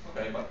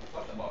 Okay, but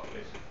what about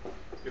this?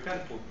 You can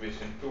put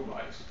this in 2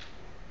 bytes.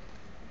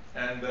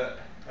 And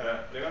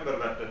remember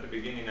that at the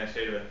beginning I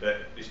said that the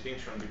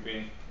distinction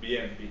between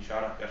BMP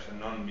characters and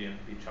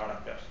non-BMP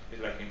characters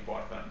is like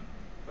important.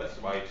 That's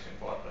why it's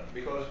important,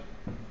 because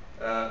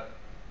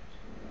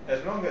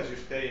as long as you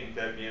stay in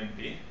the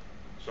BMP,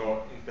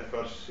 so in the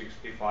first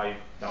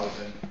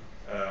 65,000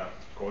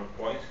 code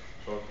points,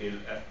 so till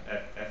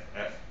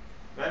FFFF,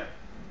 then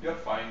you're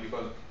fine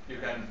because you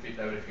can fit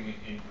everything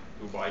in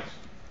 2 bytes.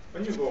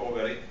 When you go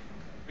over it,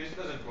 this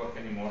doesn't work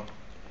anymore.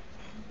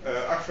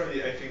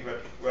 Actually, I think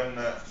that when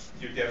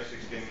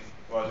UTF-16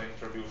 was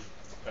introduced,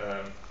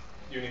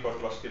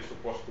 Unicode was still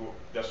supposed to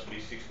just be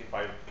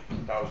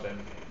 65,000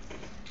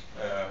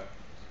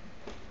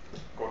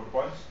 code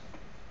points,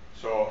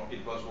 so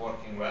it was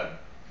working well.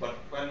 But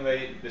when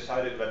they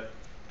decided that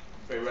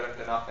they weren't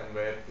enough and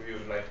they had to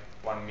use like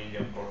 1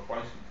 million code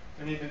points,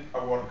 they needed a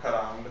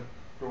workaround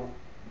to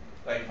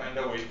like find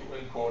a way to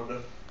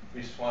encode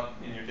this one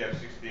in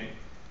UTF-16.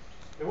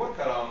 The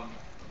workaround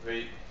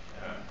they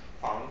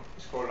found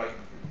is called like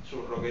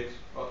surrogates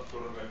or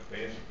surrogate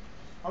pairs.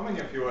 How many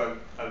of you have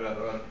ever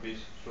heard this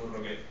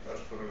surrogate or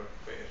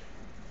surrogate pairs?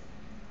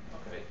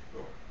 Okay,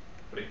 go.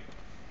 3.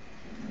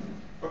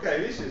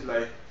 Okay, this is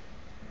like,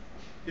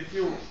 if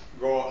you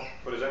go,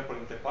 for example,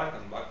 in the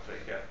Python bug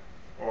tracker,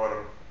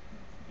 or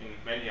in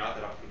many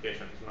other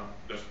applications, it's not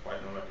just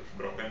Python that is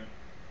broken,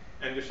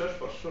 and you search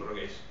for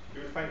surrogates,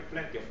 you will find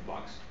plenty of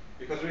bugs,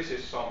 because this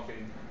is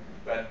something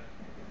that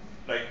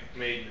like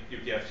made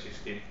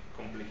UTF-16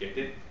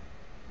 complicated,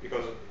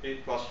 because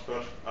it was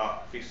first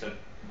fixed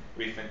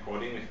with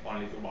encoding with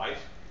only 2 bytes,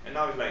 and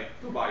now it's like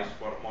 2 bytes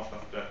for most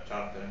of the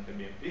character and the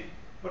BMP,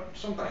 but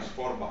sometimes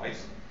 4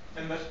 bytes,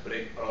 and let's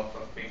break a lot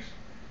of things.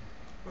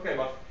 Okay,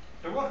 but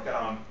the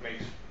workaround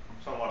makes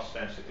so much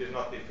sense. It is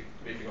not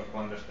difficult to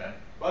understand.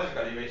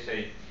 Basically, they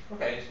say,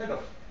 okay, instead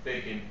of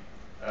taking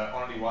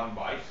only 1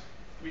 byte,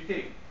 we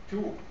take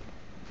 2,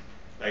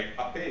 like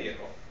a pair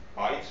of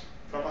bytes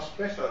from a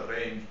special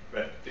range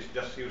that is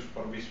just used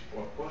for this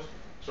purpose.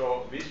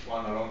 So this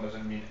one alone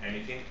doesn't mean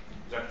anything.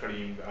 It's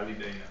actually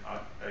invalid in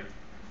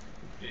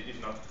it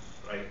is not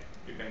like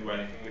you can do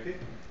anything with it.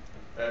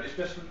 It's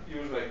just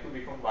used like to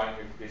be combined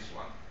with this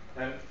one.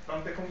 And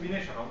from the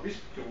combination of these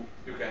 2,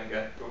 you can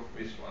get to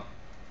this one.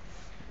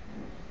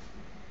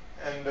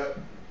 And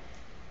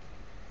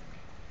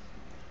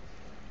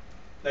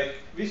like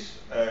this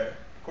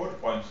code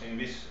points in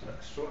this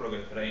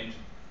surrogate range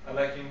are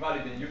like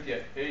invalid in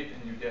UTF-8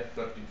 and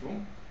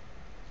UTF-32,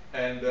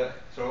 and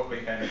so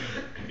they can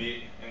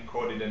be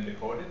encoded and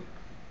decoded,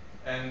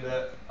 and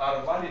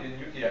are valid in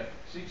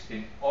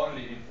UTF-16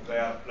 only if they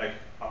are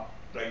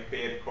like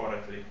paired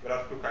correctly. There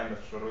are 2 kinds of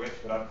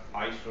surrogates. There are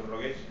high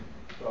surrogates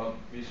from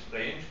this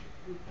range,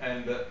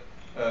 and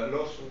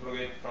low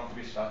surrogate from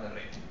this other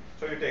range.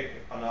 So you take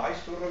an high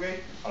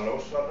surrogate, a low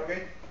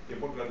surrogate, you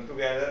put them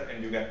together,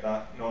 and you get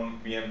a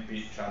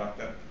non-BMP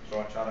character, so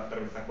a character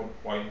with a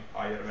code point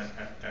higher than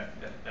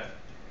FFFF.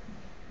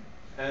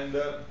 And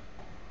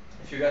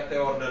if you get the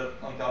order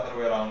on the other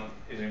way around,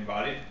 is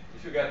invalid.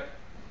 If you get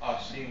a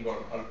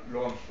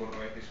lone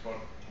surrogate, is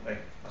called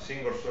like a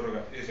single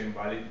surrogate is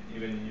invalid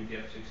even in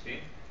UTF-16.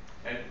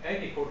 And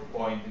any code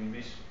point in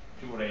these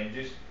 2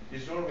 ranges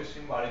is always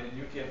invalid in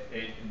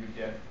UTF-8 and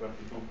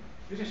UTF-32.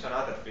 This is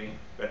another thing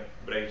that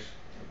breaks,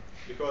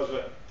 because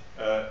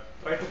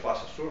try to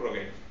pass a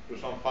surrogate to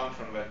some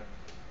function that,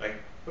 like,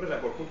 for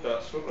example, put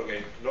a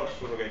surrogate, lone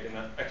surrogate in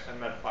an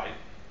XML file.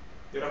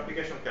 Your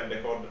application can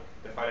decode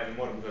the file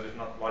anymore because it's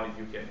not valid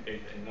UTF-8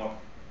 anymore.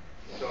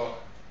 So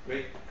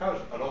they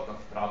cause a lot of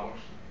troubles.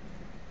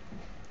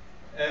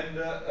 And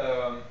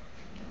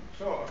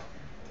so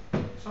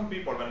some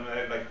people, when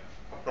they have like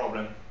a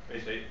problem, they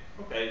say,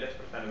 okay, let's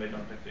pretend they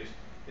don't exist.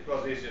 It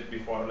was easier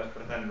before, let's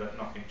pretend that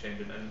nothing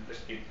changed, and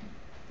let's keep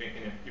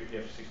thinking of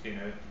UTF-16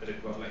 as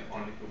it was like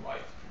only 2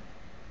 bytes.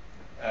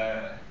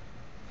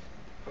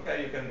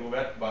 Okay, you can do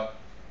that, but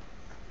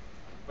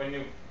when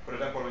you, for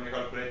example, when you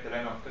calculate the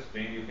length of the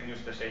string, you can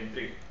use the same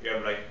trick. You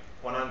have like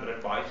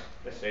 100 bytes.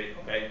 Let's say,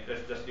 okay,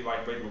 let's just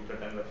divide by 2,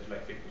 pretend that is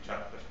like 50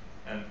 characters,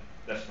 and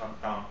let's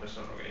not count the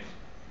surrogation.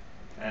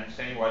 And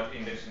same while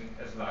indexing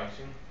as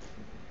slicing.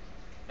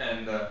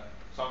 And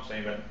some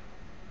say that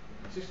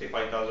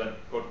 65,000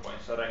 code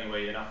points are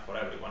anyway enough for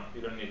everyone.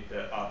 You don't need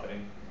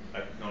authoring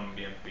like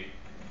non-BMP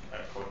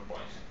code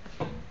points.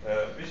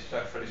 This is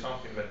actually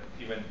something that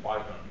even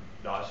Python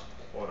does,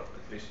 or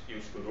at least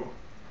used to do.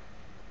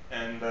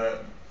 And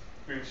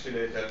we'll see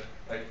later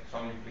like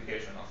some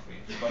implication of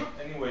things. But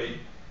anyway,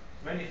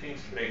 many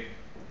things break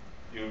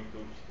due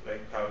to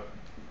like how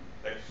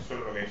like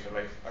surrogation,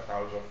 like a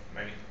cause of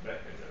many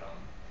breakage around.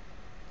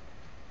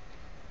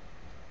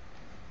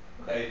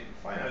 Okay,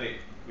 finally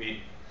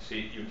we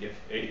see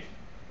UTF-8,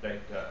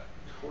 like the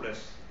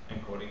coolest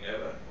encoding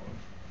ever, or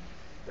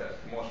the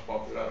most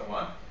popular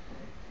one.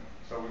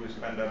 So we will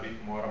spend a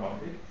bit more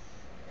about it.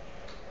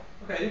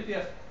 Okay,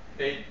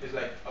 UTF-8 is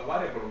like a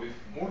variable with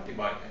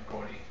multi-byte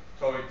encoding.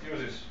 So it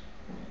uses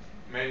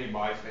many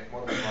bytes, like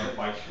more than 1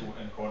 byte to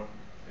encode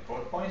the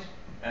code points,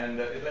 and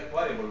it's like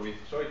variable with.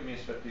 So it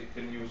means that it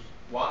can use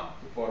 1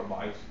 to 4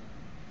 bytes.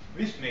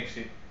 This makes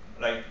it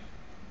like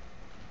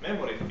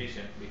memory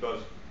efficient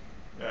because,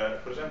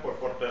 for example,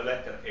 for the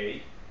letter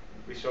A,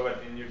 we saw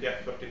that in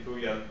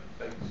UTF-32 you have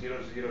like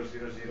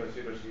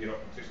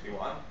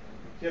 000000061.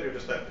 Here you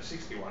just have the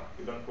 61.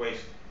 You don't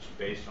waste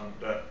space on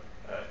the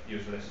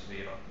useless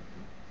 0.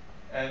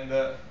 And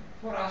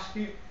for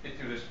ASCII, it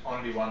uses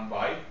only 1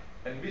 byte,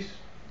 and this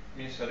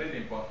means a really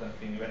important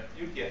thing, that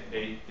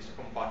UTF-8 is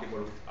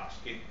compatible with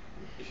ASCII.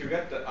 If you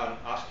get an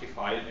ASCII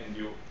file and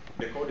you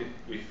decode it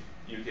with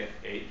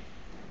UTF-8,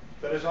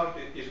 the result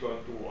is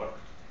going to work,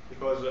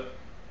 because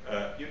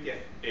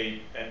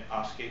UTF-8 and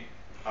ASCII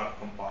are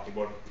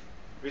compatible.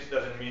 This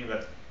doesn't mean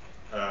that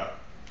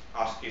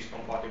ASCII is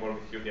compatible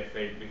with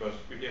UTF-8, because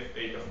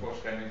UTF-8 of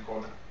course can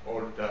encode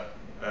all the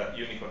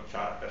Unicode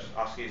characters.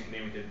 ASCII is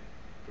limited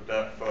to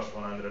the first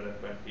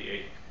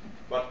 128.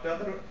 But the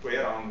other way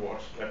around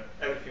works, that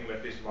everything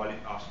that is valid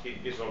ASCII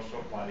is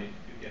also valid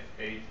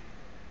UTF-8.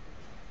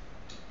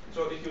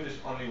 So it uses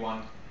only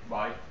 1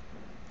 byte.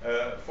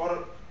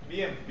 For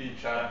BMP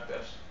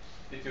characters,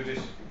 it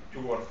uses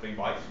 2 or 3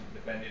 bytes,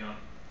 depending on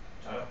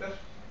characters.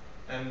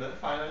 And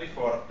finally,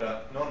 for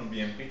the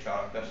non-BMP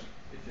characters,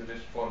 it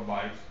uses 4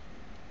 bytes.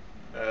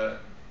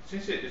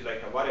 Since it is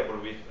like a variable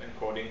with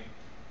encoding,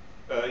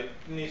 it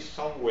needs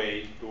some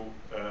way to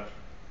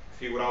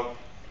figure out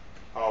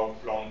how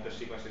long the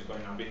sequence is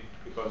going to be,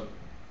 because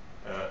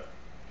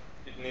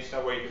it needs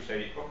a way to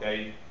say,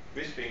 okay,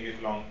 this thing is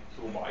long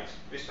 2 bytes,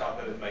 this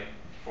other is like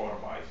 4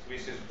 bytes,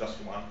 this is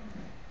just 1.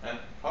 And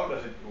how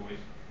does it do it?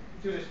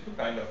 It uses 2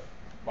 kind of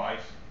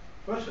bytes.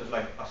 First is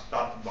like a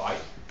start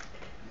byte,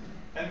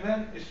 and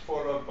then is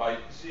followed by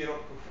 0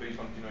 to 3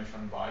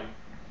 continuation byte.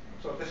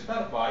 So the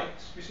start byte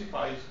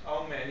specifies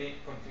how many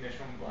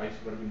continuation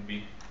bytes there will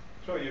be.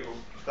 So you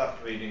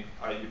start reading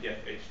a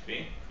UTF-8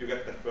 string, you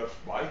get the first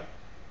byte,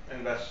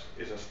 and that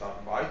is a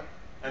start byte,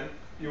 and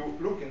you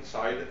look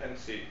inside and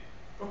see,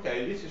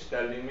 okay, this is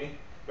telling me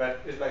that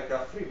it's like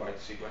a 3 byte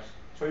sequence.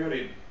 So you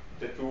read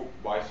the 2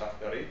 bytes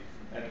after it,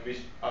 and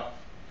these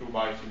 2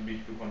 bytes will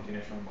be 2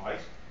 continuation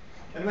bytes.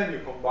 And then you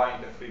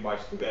combine the 3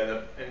 bytes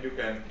together, and you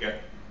can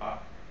get a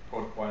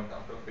code point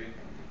out of it.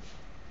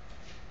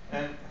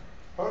 And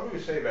how do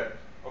you say that,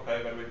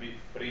 okay, there will be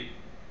 3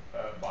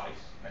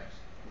 bytes next?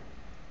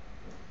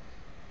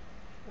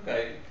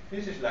 Okay,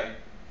 this is like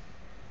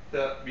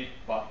the bit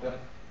pattern.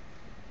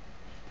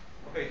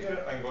 Okay,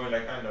 here I'm going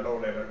like kind of low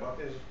level, but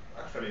it's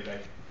actually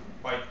like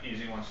quite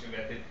easy once you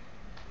get it.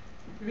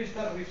 If we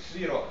start with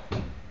 0,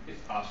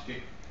 it's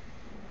ASCII,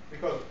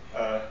 because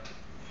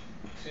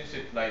since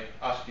it like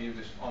ASCII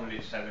uses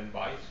only 7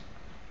 bytes,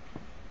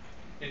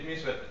 it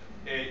means that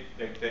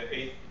like the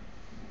 8th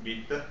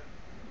bit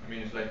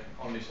means like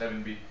only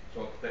 7 bit.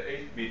 So the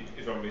 8th bit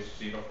is always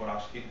 0 for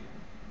ASCII.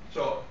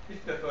 So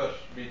if the first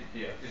bit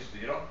here is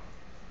 0,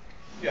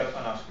 you have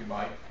an ASCII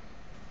byte.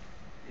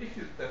 If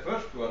the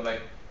first 2 are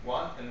like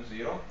 1 and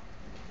 0,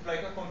 it's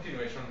like a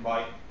continuation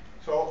byte,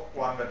 so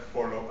one that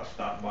follow a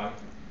start byte.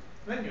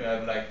 Then you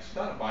have like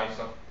start bytes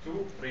of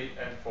 2, 3,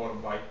 and 4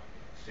 byte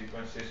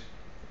sequences.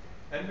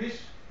 And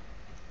these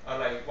are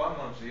like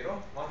 110,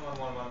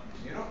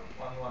 11110,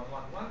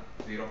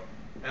 11110.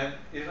 And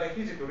it's like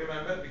easy to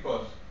remember,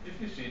 because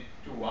if you see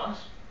 2 ones,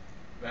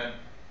 then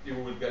you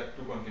will get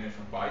 2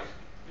 continuation bytes.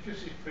 If you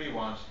see 3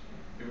 ones,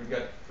 you will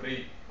get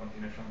 3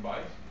 continuation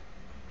bytes.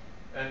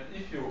 And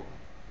if you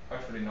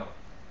actually no,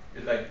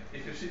 it's like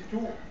if you see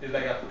 2, it's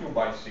like a 2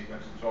 byte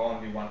sequence, so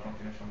only 1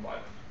 continuation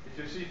byte. If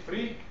you see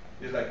 3,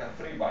 it's like a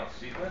 3 byte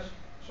sequence,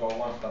 so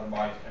 1 start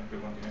byte and 2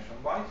 continuation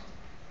bytes.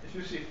 If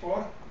you see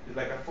 4, it's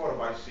like a 4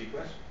 byte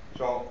sequence,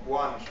 so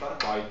 1 start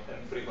byte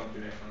and 3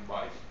 continuation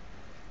bytes.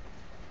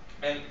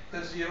 And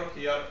the 0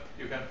 here,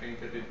 you can think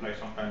that it's like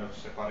some kind of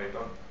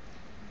separator.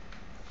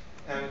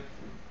 And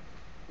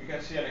you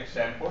can see an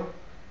example.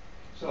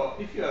 So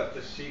if you have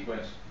the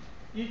sequence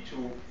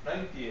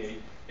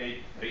E298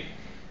 A3.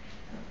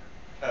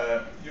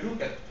 You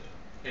look at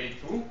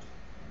A2,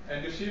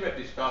 and you see that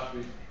it starts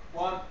with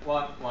 1,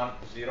 1, 1,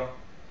 0.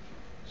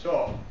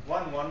 So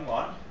 1, 1,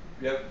 1,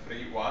 we have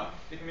 3, 1.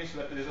 It means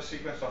that there is a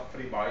sequence of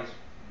 3 bytes.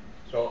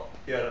 So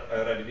here I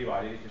already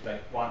divided it, it's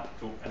like 1,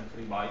 2, and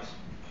 3 bytes.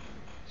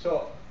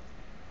 So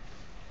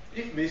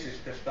if this is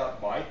the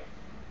start byte,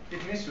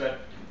 it means that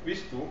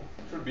these two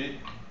should be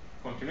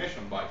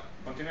continuation byte.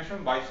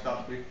 Continuation byte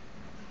starts with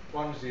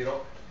 1,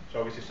 0,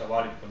 so this is a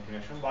valid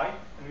continuation byte,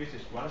 and this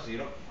is 1,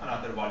 0,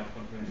 another valid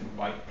continuation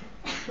byte.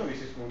 So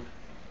this is good.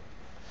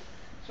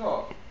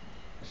 So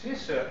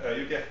since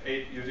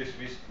UTF-8 uses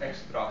this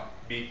extra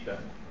bit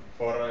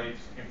for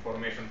its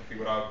information to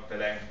figure out the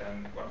length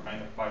and what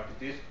kind of byte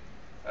it is,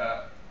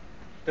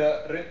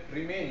 the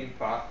remaining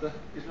part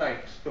is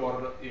like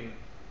stored in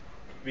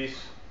these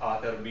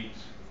other bits.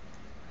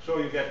 So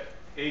you get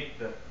 8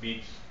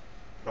 bits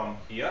from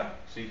here,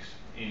 6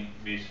 in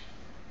this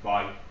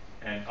byte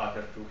and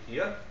other 2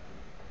 here,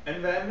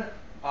 and then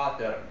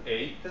other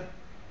 8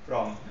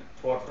 from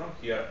 4 from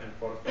here and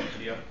 4 from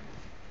here.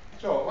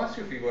 So once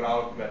you figure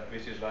out that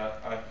this is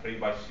a 3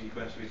 byte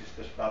sequence, this is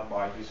the start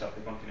byte, this is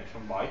the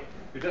continuation byte,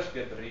 you just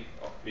get rid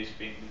of this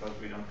thing because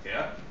we don't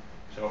care.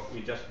 So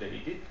we just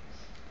delete it.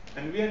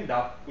 And we end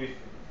up with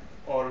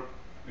all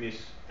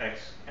these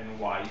X and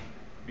Y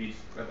bits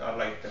that are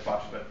like the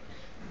parts that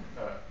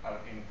are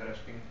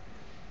interesting.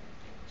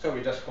 So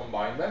we just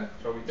combine them.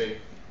 So we take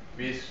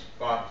this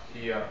part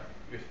here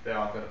with the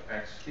other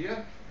X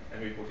here,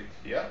 and we put it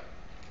here.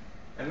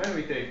 And then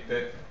we take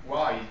the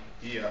Y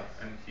here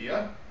and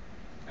here,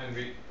 and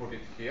we put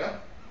it here.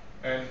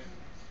 And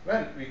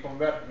then we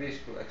convert this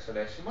to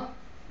hexadecimal,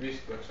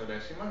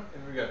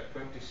 and we get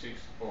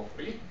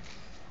 2603.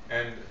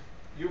 And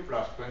U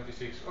plus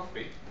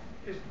 2603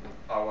 is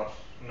our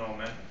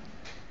snowman.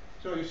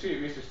 So you see,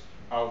 this is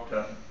how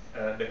the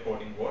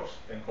decoding works.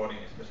 The encoding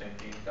is the same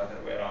thing the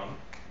other way around.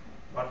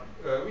 But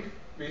with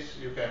this,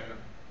 you can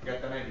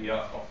get an idea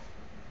of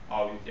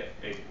how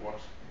UTF-8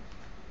 works.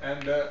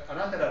 And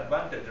another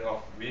advantage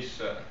of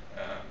this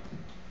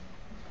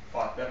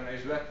pattern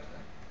is that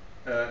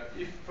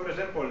if, for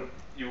example,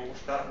 you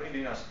start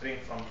reading a string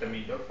from the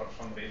middle for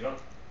some reason,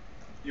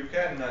 you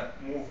can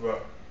move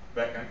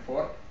back and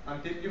forth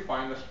until you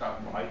find a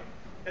start byte,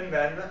 and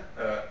then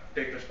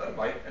take the start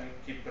byte and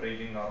keep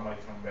reading normally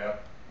from there.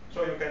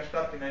 So you can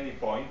start in any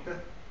point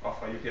of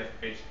a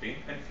UTF-8 string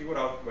and figure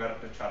out where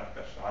the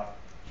characters are.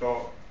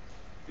 So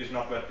it's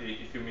not that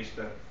if you miss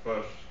the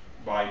first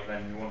byte,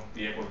 then you won't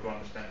be able to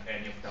understand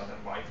any of the other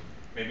bytes.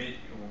 Maybe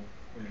you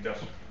will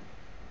just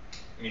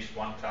miss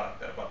one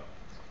character, but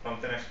from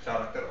the next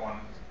character on,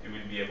 you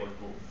will be able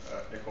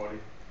to decode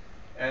it.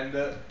 And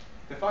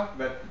the fact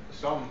that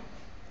some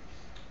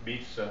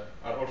bits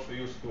are also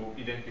used to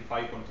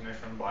identify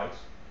continuation bytes,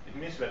 it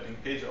means that in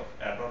case of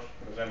errors,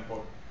 for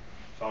example,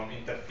 some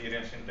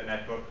interference in the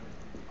network,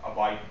 a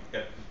byte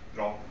gets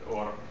dropped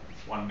or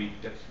one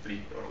bit gets split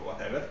or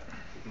whatever,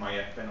 it might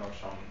happen, or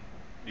some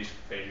disk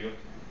failure.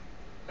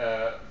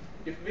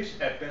 If this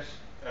happens,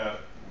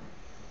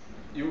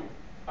 you,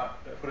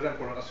 for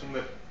example, assume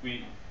that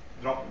we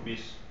drop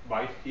this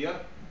byte here.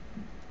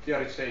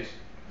 Here it says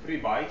 3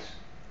 bytes.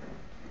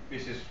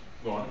 This is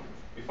gone.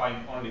 We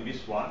find only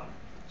this one.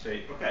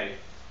 Say, okay,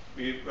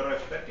 we were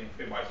expecting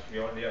 3 bytes. We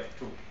only have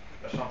 2.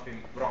 There's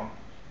something wrong.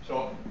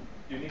 So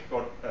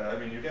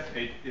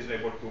UTF-8 is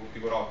able to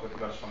figure out that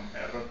there's some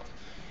error.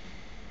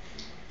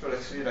 So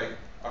let's see like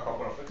a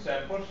couple of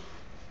examples.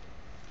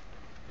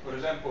 For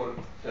example,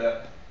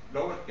 the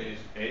lowercase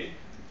a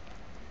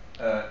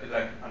is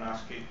like an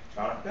ASCII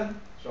character,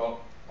 so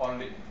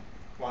only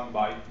 1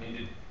 byte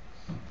needed.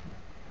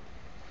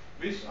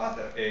 This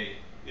other a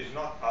is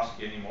not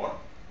ASCII anymore,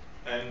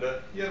 and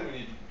here we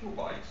need 2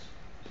 bytes,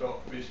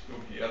 so these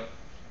 2 here.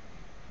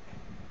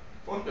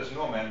 For the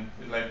snowman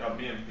is like a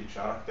BMP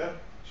character,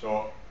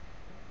 so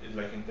it's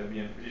like in the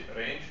BMP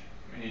range,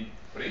 we need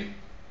 3.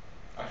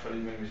 Actually,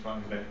 even this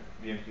one is like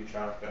BMP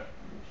character,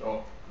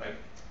 so like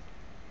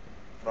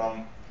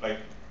from like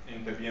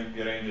in the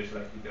BMP range is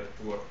like either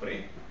 2 or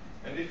 3.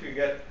 And if you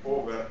get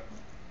over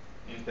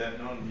in the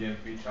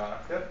non-BMP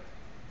character,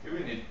 you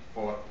will need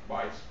 4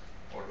 bytes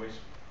always.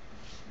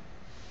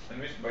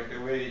 And this, by the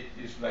way,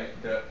 is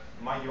like the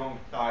Mahjong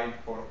tile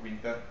for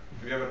winter.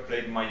 Have you ever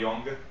played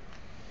Mahjong?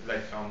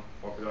 Like some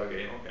popular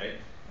game, okay.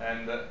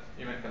 And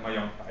even the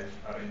Mahjong tiles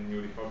are in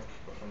Unicode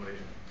for some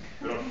reason.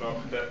 There are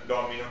also the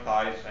domino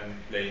tiles and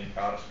playing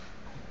cards.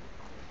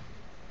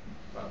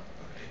 But,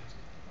 okay.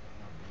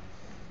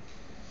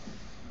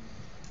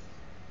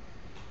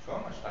 So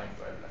how much time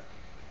do I have left?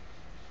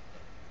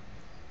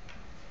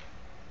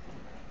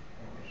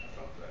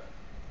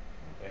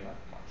 Okay, not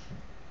much.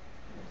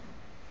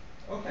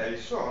 Okay,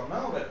 so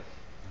now that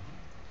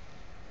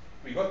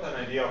we got an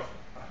idea of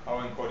how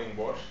encoding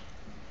works,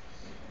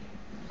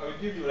 I will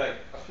give you like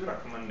a few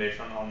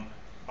recommendations on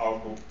how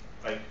to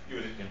like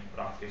use it in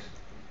practice.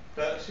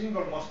 The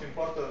single most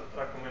important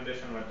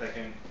recommendation that I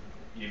can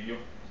give you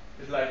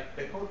is like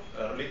decode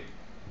early,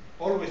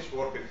 always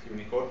work with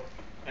Unicode,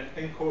 and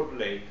encode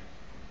late.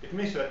 It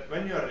means that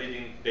when you are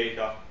reading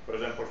data, for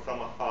example,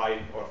 from a file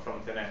or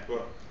from the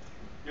network,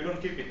 you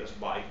don't keep it as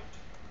byte.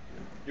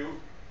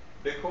 You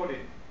decode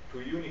it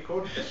to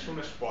Unicode as soon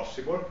as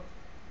possible,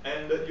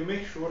 and you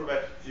make sure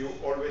that you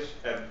always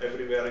have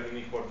everywhere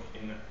Unicode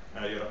in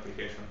your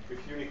application. With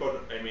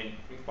Unicode, I mean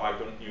in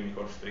Python,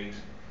 Unicode strings.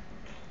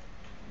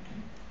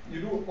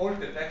 You do all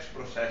the text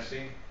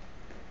processing.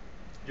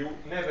 You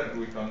never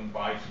do it on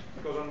bytes,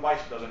 because on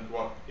bytes doesn't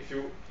work. If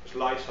you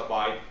slice a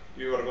byte,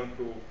 you are going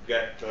to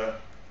get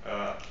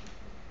a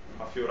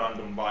few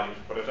random values.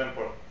 For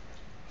example,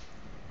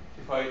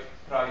 if I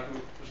try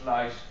to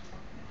slice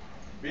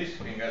this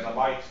string as a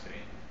byte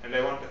string, and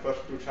I want the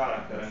first 2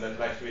 characters, and I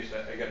slice this,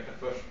 I get the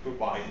first 2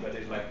 bytes, that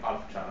is like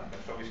half character,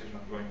 so this is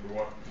not going to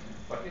work.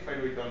 But if I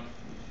do it on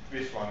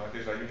this one, that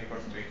is a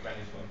Unicode string, then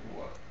it's going to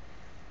work.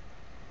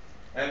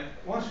 And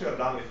once you're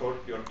done with all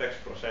your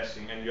text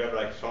processing and you have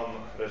like some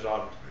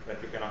result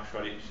that you can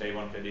actually save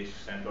on the disk,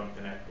 send on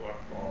the network,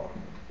 or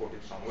put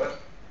it somewhere,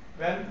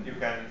 then you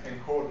can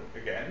encode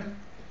again,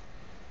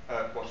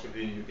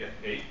 possibly in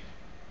UTF-8,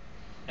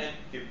 and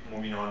keep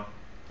moving on.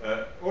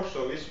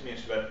 Also, this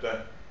means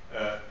that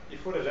if,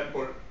 for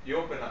example, you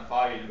open a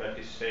file that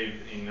is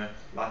saved in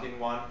Latin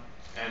 1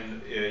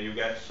 and you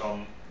get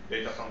some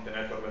data from the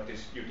network that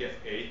is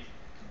UTF-8,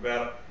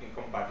 they're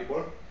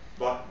incompatible.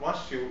 But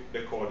once you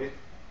decode it,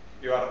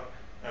 you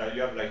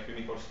have like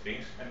Unicode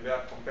strings, and they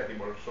are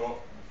compatible, so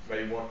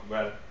they work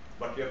well.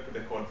 But you have to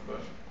decode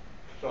first.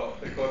 So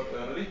decode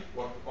early,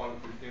 work on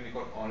with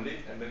Unicode only,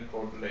 and then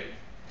code late.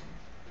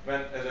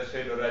 Then, as I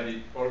said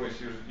already, always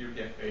use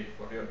UTF-8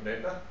 for your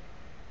data.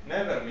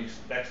 Never mix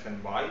text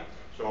and byte,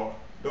 so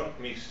don't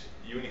mix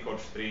Unicode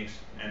strings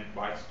and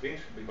byte strings,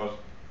 because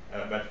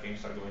bad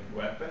things are going to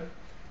happen.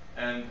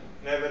 And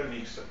never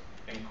mix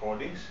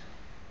encodings.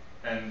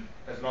 And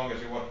as long as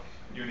you work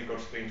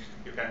Unicode strings,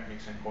 you can't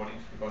mix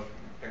encodings, because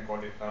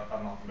encodings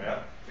are not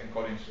there.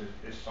 Encodings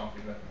is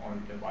something that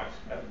only the bytes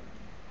have.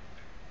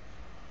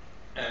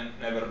 And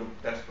never do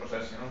text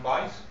processing on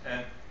bytes,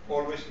 and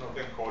always not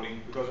encoding,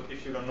 because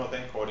if you don't know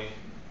encoding,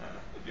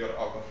 you're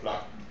out of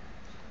luck.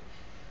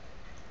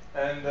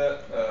 And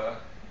okay,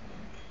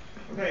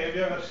 have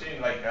you ever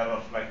seen like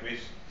errors like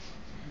this?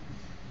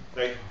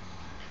 Like,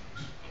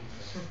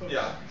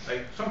 yeah,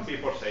 like some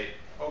people say,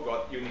 "Oh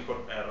God,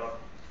 Unicode error.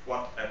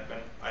 What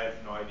happened? I have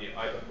no idea.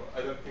 I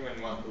don't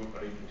even want to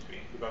read this thing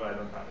because I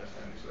don't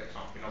understand. It's like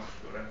something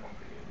obscure and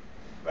complicated."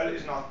 Well,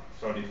 it's not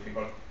so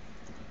difficult.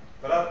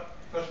 There are,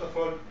 first of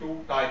all,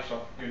 2 types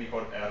of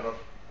Unicode error.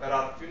 There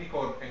are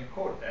Unicode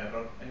encode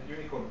error and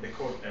Unicode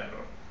decode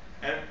error.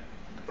 And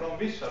from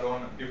this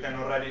alone, you can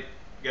already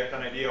get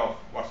an idea of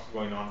what's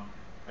going on.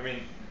 I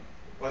mean,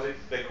 was it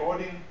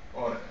decoding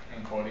or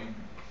encoding?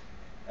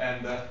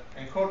 And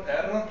encode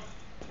error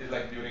is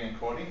like during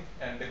encoding,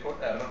 and decode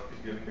error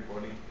is during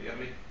decoding,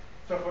 clearly.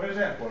 So for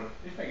example,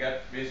 if I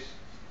get this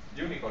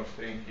Unicode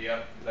string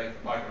here,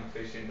 like Python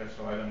 3 syntax,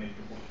 so I don't need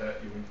to put the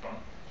U in front.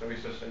 So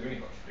this is a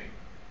Unicode string.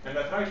 And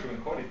I try to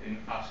encode it in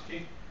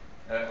ASCII.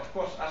 Of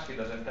course, ASCII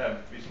doesn't have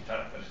these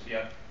characters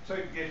here, so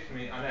it gives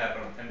me an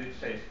error, and it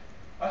says,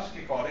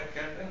 ASCII codec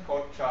can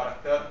encode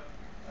character,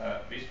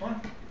 this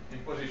one, in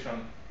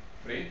position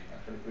 3.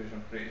 Actually,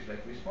 position 3 is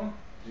like this one,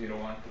 0,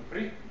 1, 2,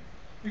 3.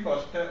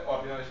 Because the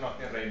ordinal is not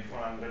in range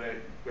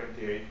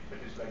 128, that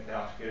is like the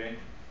ASCII range.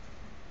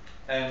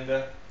 And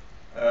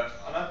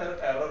another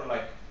error,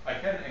 like I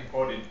can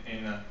encode it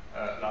in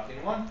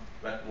Latin 1,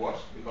 that works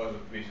because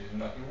this is in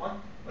Latin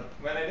 1, but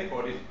when I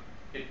decode it,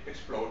 it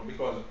explodes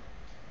because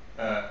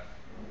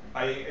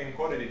I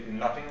encoded it in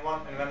Latin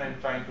 1, and then I'm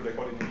trying to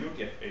decode it in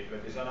UTF-8,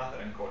 that is another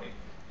encoding.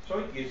 So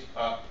it gives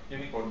a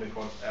Unicode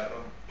decode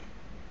error.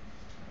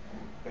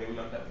 Okay, we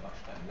don't have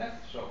much time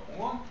left, so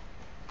move on.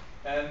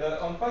 And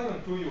on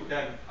Python 2 you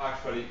can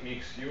actually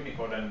mix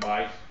Unicode and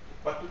bytes,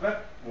 but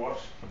that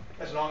works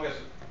as long as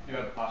you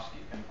have ASCII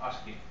and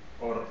ASCII.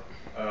 Or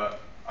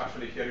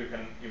actually here you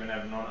can even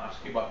have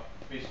non-ASCII, but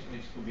this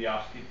needs to be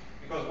ASCII.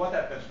 Because what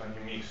happens when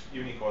you mix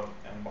Unicode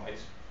and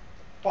bytes?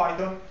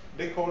 Python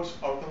decodes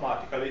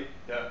automatically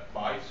the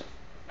bytes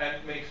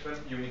and makes them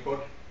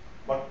Unicode.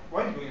 But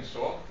when doing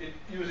so, it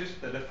uses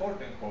the default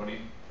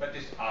encoding, that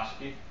is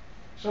ASCII.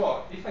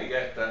 So if I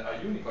get a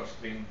Unicode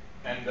string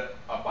and a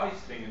byte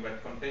string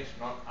that contains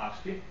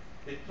non-ASCII,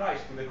 it tries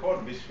to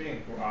decode this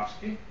string to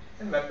ASCII,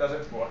 and that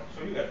doesn't work.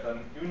 So you get a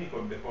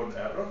Unicode decode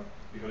error,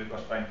 because it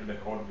was trying to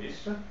decode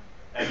this,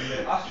 and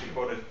the ASCII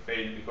code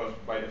failed because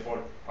by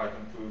default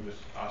Python 2 uses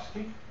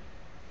ASCII,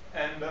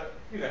 and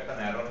you get an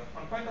error.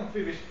 On Python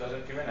 3 this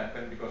doesn't even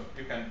happen because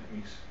you can't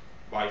mix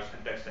bytes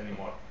and text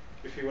anymore.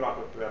 If you were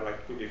to have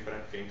like 2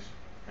 different things,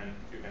 and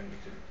you can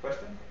mix it.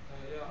 Question?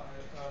 Yeah,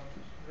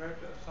 I read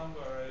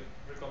somewhere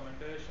a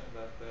recommendation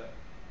that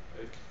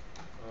it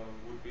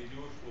would be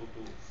useful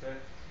to set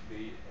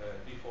the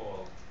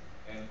default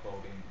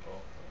encoding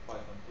of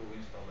Python 2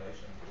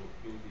 installation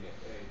to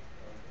UTF-8.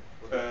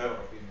 What is your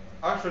opinion?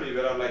 Actually,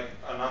 there are like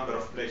a number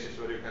of places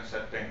where you can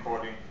set the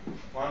encoding.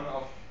 One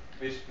of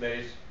this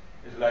place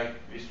is like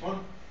this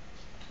one.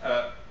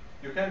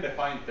 You can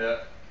define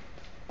the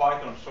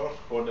Python source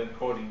code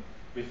encoding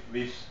with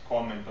this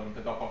comment on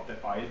the top of the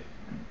file,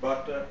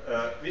 but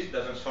this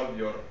doesn't solve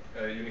your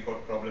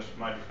Unicode problems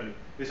magically.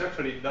 This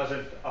actually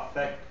doesn't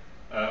affect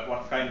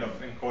what kind of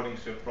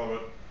encodings your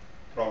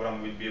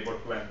program will be able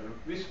to enter.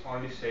 This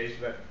only says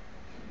that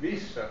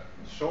this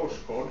source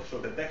code, so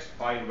the text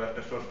file where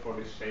the source code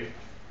is saved,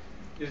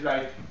 is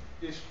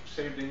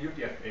saved in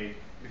UTF-8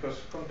 because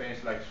it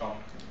contains like some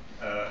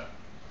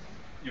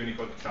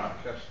Unicode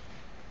characters.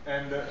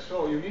 And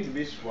so you need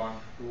this one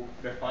to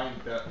define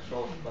the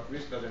source, but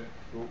this doesn't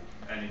do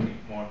anything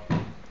more.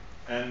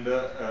 And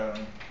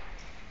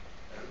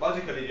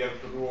basically you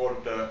have to do all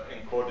the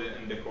encode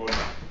and decode.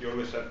 You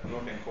always have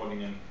not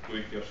encoding and do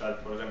it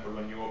yourself. For example,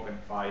 when you open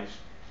files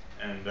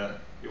and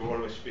you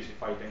always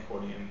specify the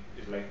encoding, and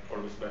it's like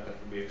always better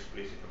to be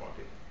explicit about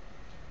it.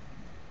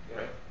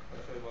 Yeah,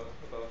 actually what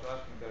I was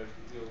asking there is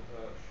you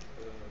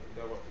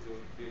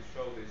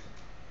show this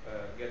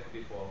get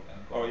default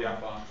encoding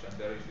function.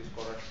 There is this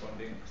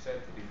corresponding set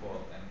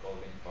default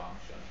encoding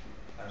function,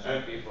 and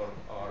some people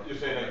are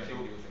using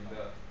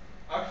the.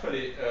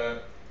 Actually,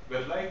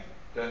 there's like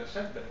the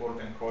set default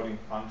encoding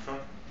function,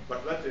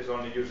 but that is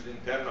only used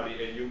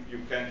internally, and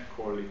you can't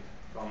call it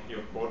from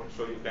your code,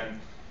 so you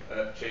can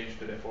change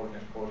the default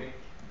encoding.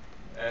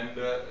 And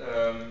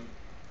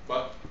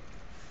but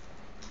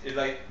it's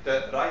like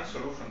the right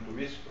solution to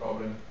this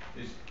problem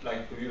is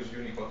like to use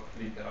Unicode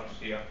literals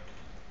here.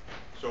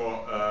 So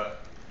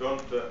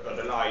don't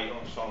rely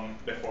on some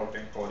default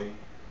encoding.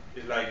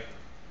 It's like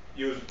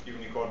use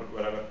Unicode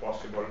wherever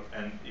possible,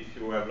 and if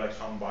you have like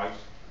some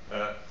bytes,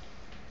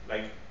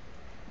 like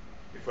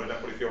for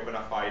example, if you open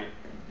a file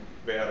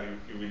where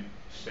you will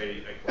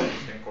say like what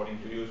is the encoding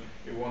to use,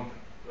 you won't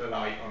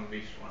rely on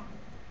this one.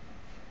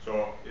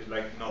 So it's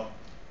like not.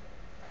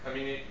 I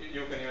mean,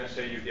 you can even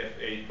say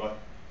UTF-8, but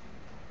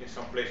in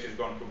some places it's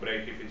going to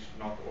break if it's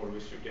not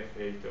always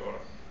UTF-8, or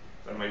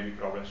there might be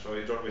problems. So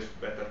it's always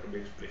better to be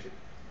explicit.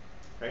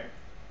 Okay.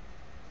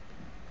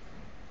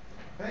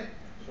 Okay.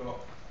 So I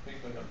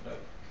think we don't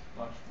have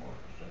much more to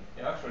say.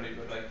 Yeah, actually,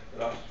 but like the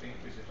last thing,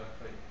 this is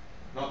actually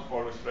not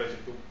always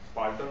related to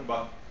Python,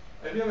 but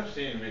have you ever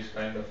seen this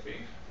kind of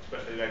things,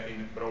 especially like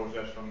in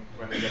browsers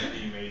when they get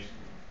emails?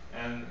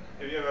 And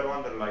have you ever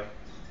wondered like,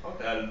 how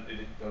the hell did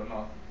it turn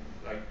out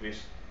like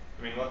this?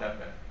 I mean, what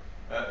happened?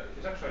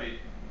 It's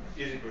actually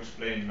easy to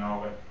explain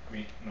now that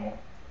we know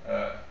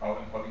how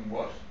encoding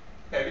works.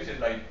 Okay, this is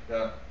like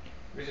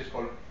this is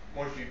called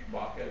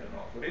Mojibak. I don't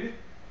know how to read it.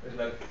 It's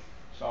like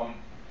some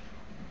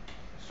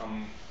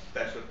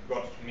text that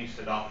got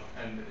mixed up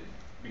and it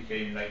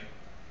became like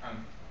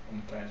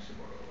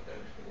incomprehensible or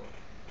whatever is the word.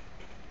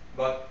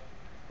 But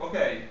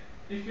okay,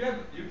 if you have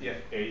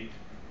UTF-8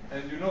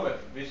 and you know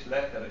that this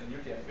letter in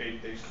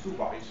UTF-8 takes 2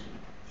 bytes,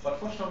 but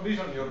for some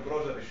reason your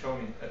browser is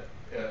showing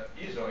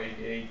ISO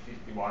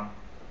 8851,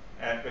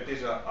 and that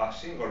is a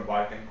single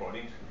byte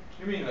encoding.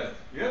 You mean that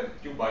you have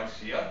 2 bytes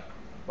here,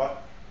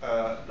 but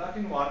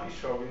Latin 1 is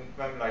showing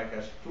them like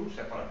as 2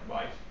 separate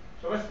bytes.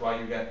 So that's why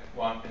you get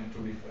 1 and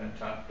 2 different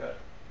characters.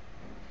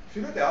 If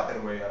you do the other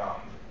way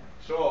around,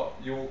 so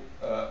you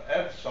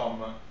have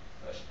some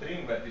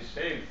string that is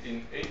saved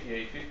in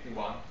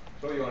 8851,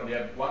 so you only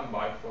have 1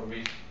 byte for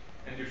this,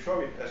 and you show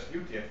it as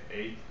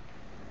UTF-8,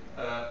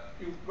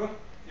 you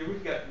will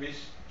get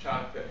this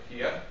character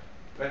here,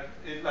 that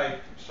is like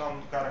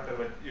some character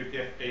that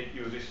UTF-8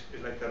 uses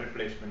is like a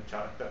replacement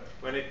character.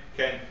 When it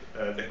can't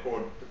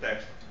decode the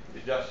text,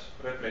 it just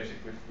replaces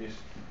it with this.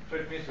 So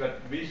it means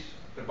that this,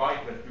 the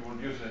byte that you would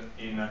use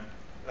in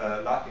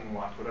Latin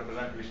 1 to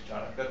represent this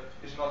character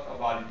is not a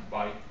valid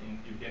byte in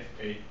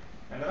UTF-8.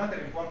 And another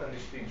important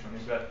distinction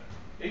is that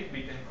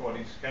 8-bit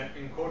encodings can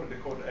encode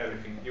decode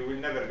everything. You will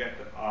never get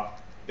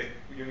the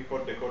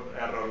Unicode decode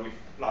error with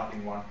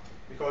Latin 1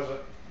 because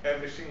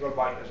every single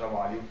byte has a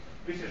value.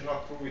 This is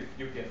not true with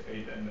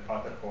UTF-8 and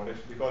other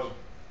codecs because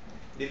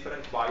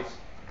different bytes,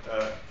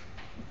 I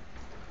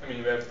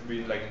mean, we have to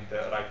be like in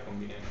the right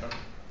combination.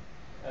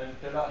 And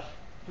the last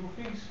 2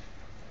 things,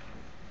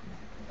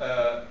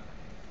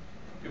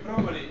 you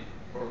probably,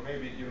 or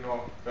maybe you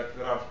know that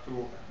there are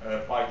 2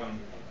 Python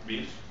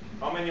builds.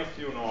 How many of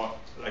you know,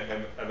 like,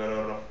 have ever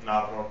heard of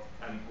narrow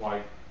and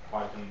wide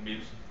Python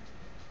builds?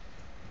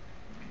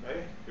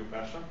 Okay, few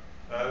person.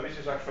 This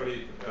is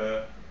actually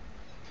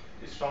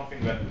is something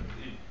that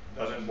it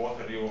doesn't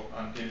bother you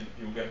until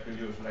you get to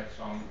use like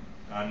some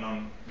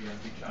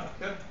non-BNP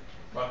character.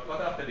 But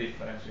what are the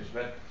differences?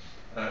 That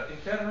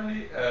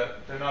internally,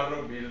 the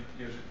narrow build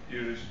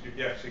uses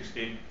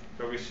UTF-16,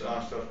 so this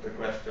answers the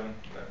question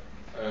that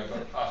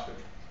got asked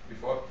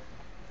before.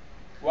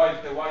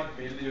 While the wide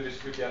build uses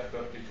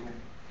UTF-32.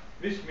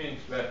 This means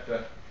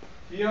that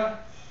here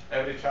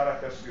every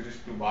character uses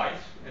 2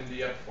 bytes and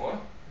here 4.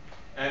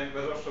 And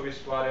there's also this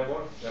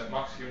variable that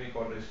max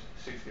Unicode is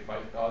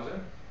 65,000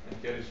 and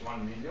here is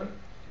 1 million.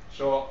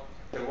 So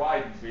the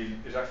wide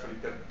build is actually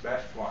the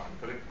best one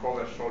because it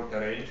covers all the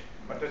range.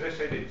 But as I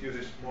said, it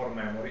uses more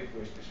memory,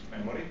 wastes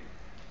memory.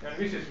 And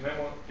this is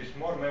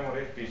more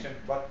memory efficient,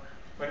 but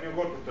when you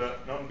go to the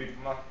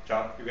non-bitmap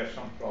chart, you get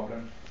some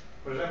problems.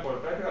 For example,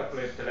 try to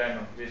calculate the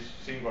length of this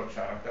single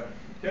character.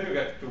 Here you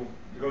get 2,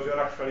 because you're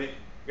actually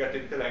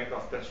getting the length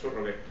of the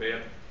surrogate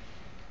pair.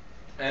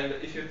 And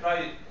if you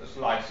try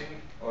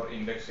slicing or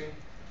indexing,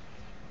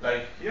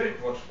 like here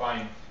it works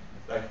fine,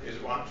 like is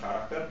one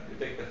character, you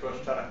take the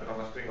first character of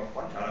a string of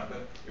one character,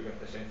 you get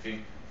the same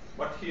thing.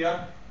 But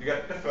here, you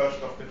get the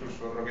first of the 2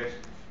 surrogates,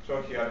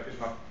 so here it's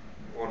not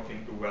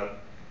working too well.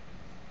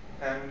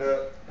 And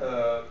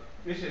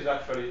this is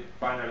actually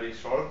finally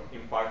solved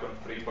in Python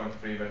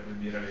 3.3 that will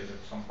be released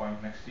at some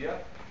point next year.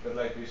 But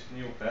like this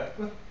new PEP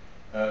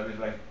with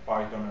like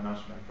Python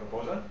announcement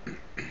proposal.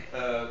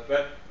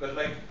 But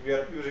like we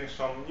are using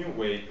some new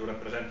way to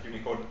represent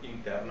Unicode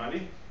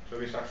internally. So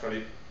this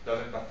actually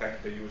doesn't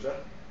affect the user,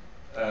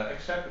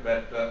 except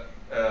that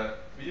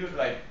we use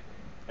like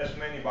as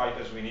many bytes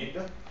as we need,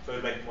 so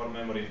it's like more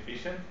memory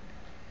efficient.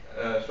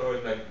 So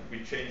it's like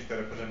we change the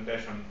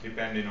representation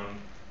depending on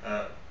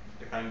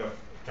the kind of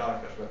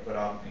characters that there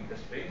are in the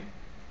string,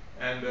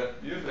 and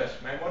use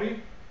less memory,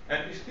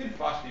 and it's still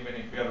fast even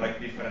if we have like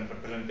different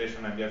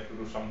representation and we have to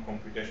do some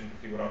computation to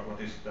figure out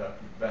what is the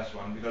best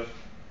one, because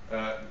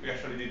we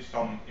actually did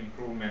some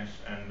improvements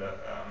and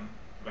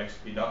like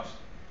speed ups,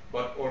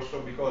 but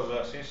also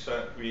because since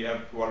we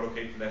have to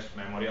allocate less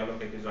memory,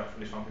 allocate is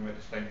actually something that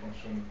is time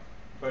consuming,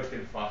 so it's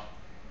still fast.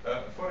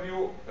 For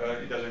you,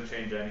 it doesn't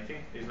change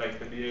anything. It's like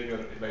the behavior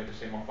is like the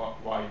same of a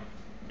Y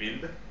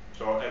build,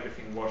 so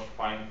everything was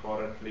fine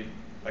correctly,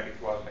 like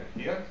it was like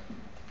here.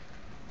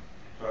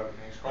 So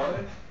everything is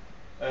correct.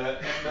 And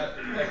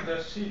like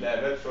the C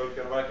level, so if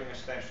you're writing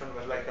extension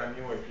with like a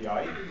new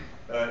API,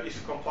 is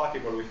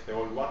compatible with the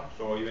old one.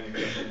 So even if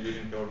you're still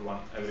using the old one,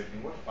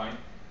 everything was fine.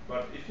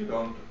 But if you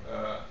don't,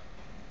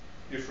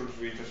 you should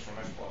switch as soon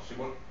as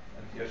possible.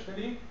 And here's the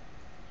link.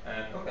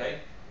 And okay,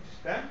 this is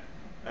 10.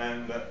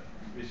 And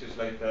this is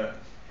like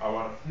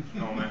our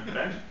snowman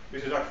friend.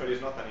 This is actually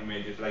is not an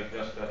image, it's like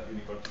just a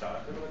Unicode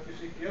character that you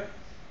see here.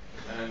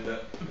 And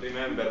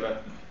remember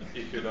that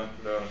if you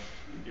don't learn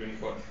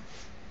Unicode,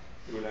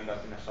 you will end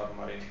up in a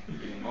submarine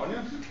eating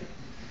onions.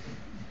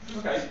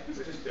 Okay, this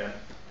is 10.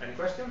 Any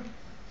question?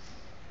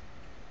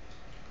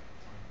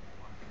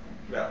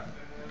 Yeah.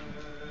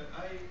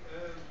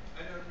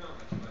 I don't know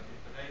much about it,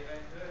 but I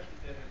heard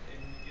that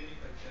in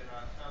Unicode there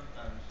are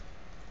sometimes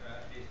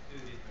at least 2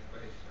 different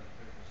ways of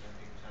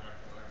representing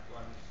character, like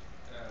one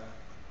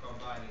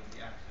combining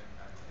the accent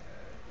and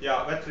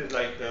yeah, that is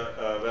like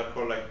they're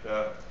called like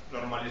the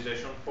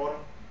normalization form.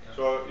 Yeah.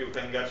 So you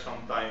can get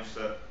sometimes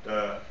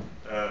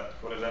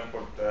for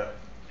example,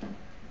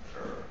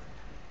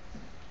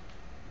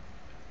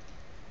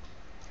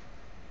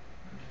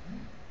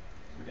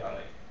 yeah,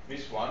 like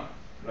this one,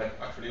 like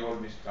actually all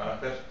these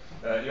characters,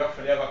 you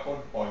actually have a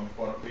code point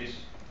for this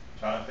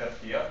character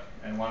here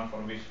and one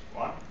for this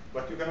one,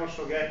 but you can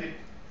also get it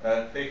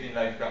taking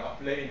like a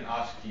plain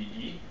ASCII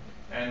E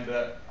and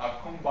a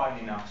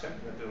combining accent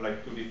that are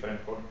like 2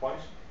 different code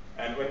points,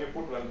 and when you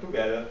put them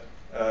together,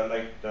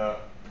 like the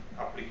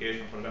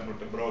application, for example,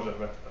 the browser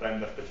that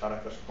renders the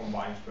characters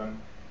combines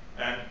them,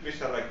 and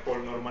these are like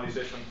called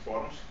normalization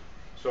forms.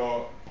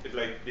 So it's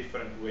like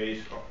different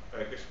ways of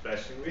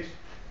expressing this,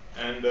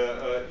 and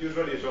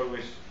usually it's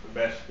always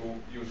best to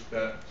use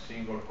the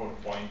single code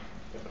point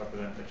that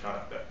represents the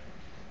character.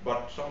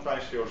 But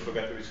sometimes you also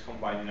get this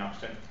combining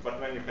accent.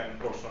 But then you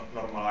can also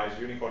normalize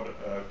Unicode.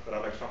 There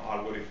are like some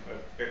algorithm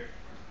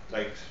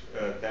that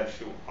tells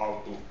you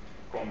how to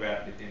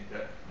convert it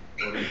into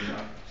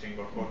original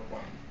single code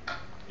point,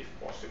 if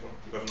possible,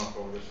 because not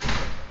always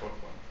code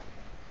point.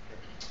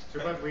 So,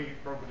 but we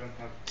probably don't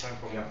have time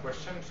for more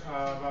questions.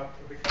 But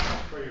we can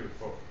ask for you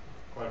for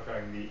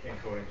clarifying the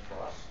encodings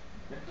for us.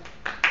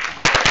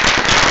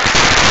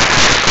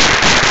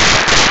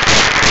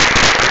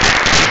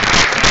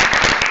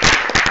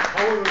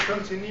 How we will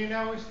continue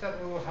now is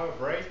that we will have a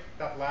break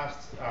that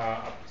lasts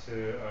up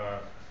to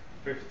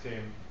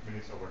 15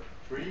 minutes over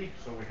 3.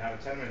 So we have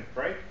a 10-minute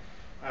break.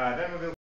 Then we will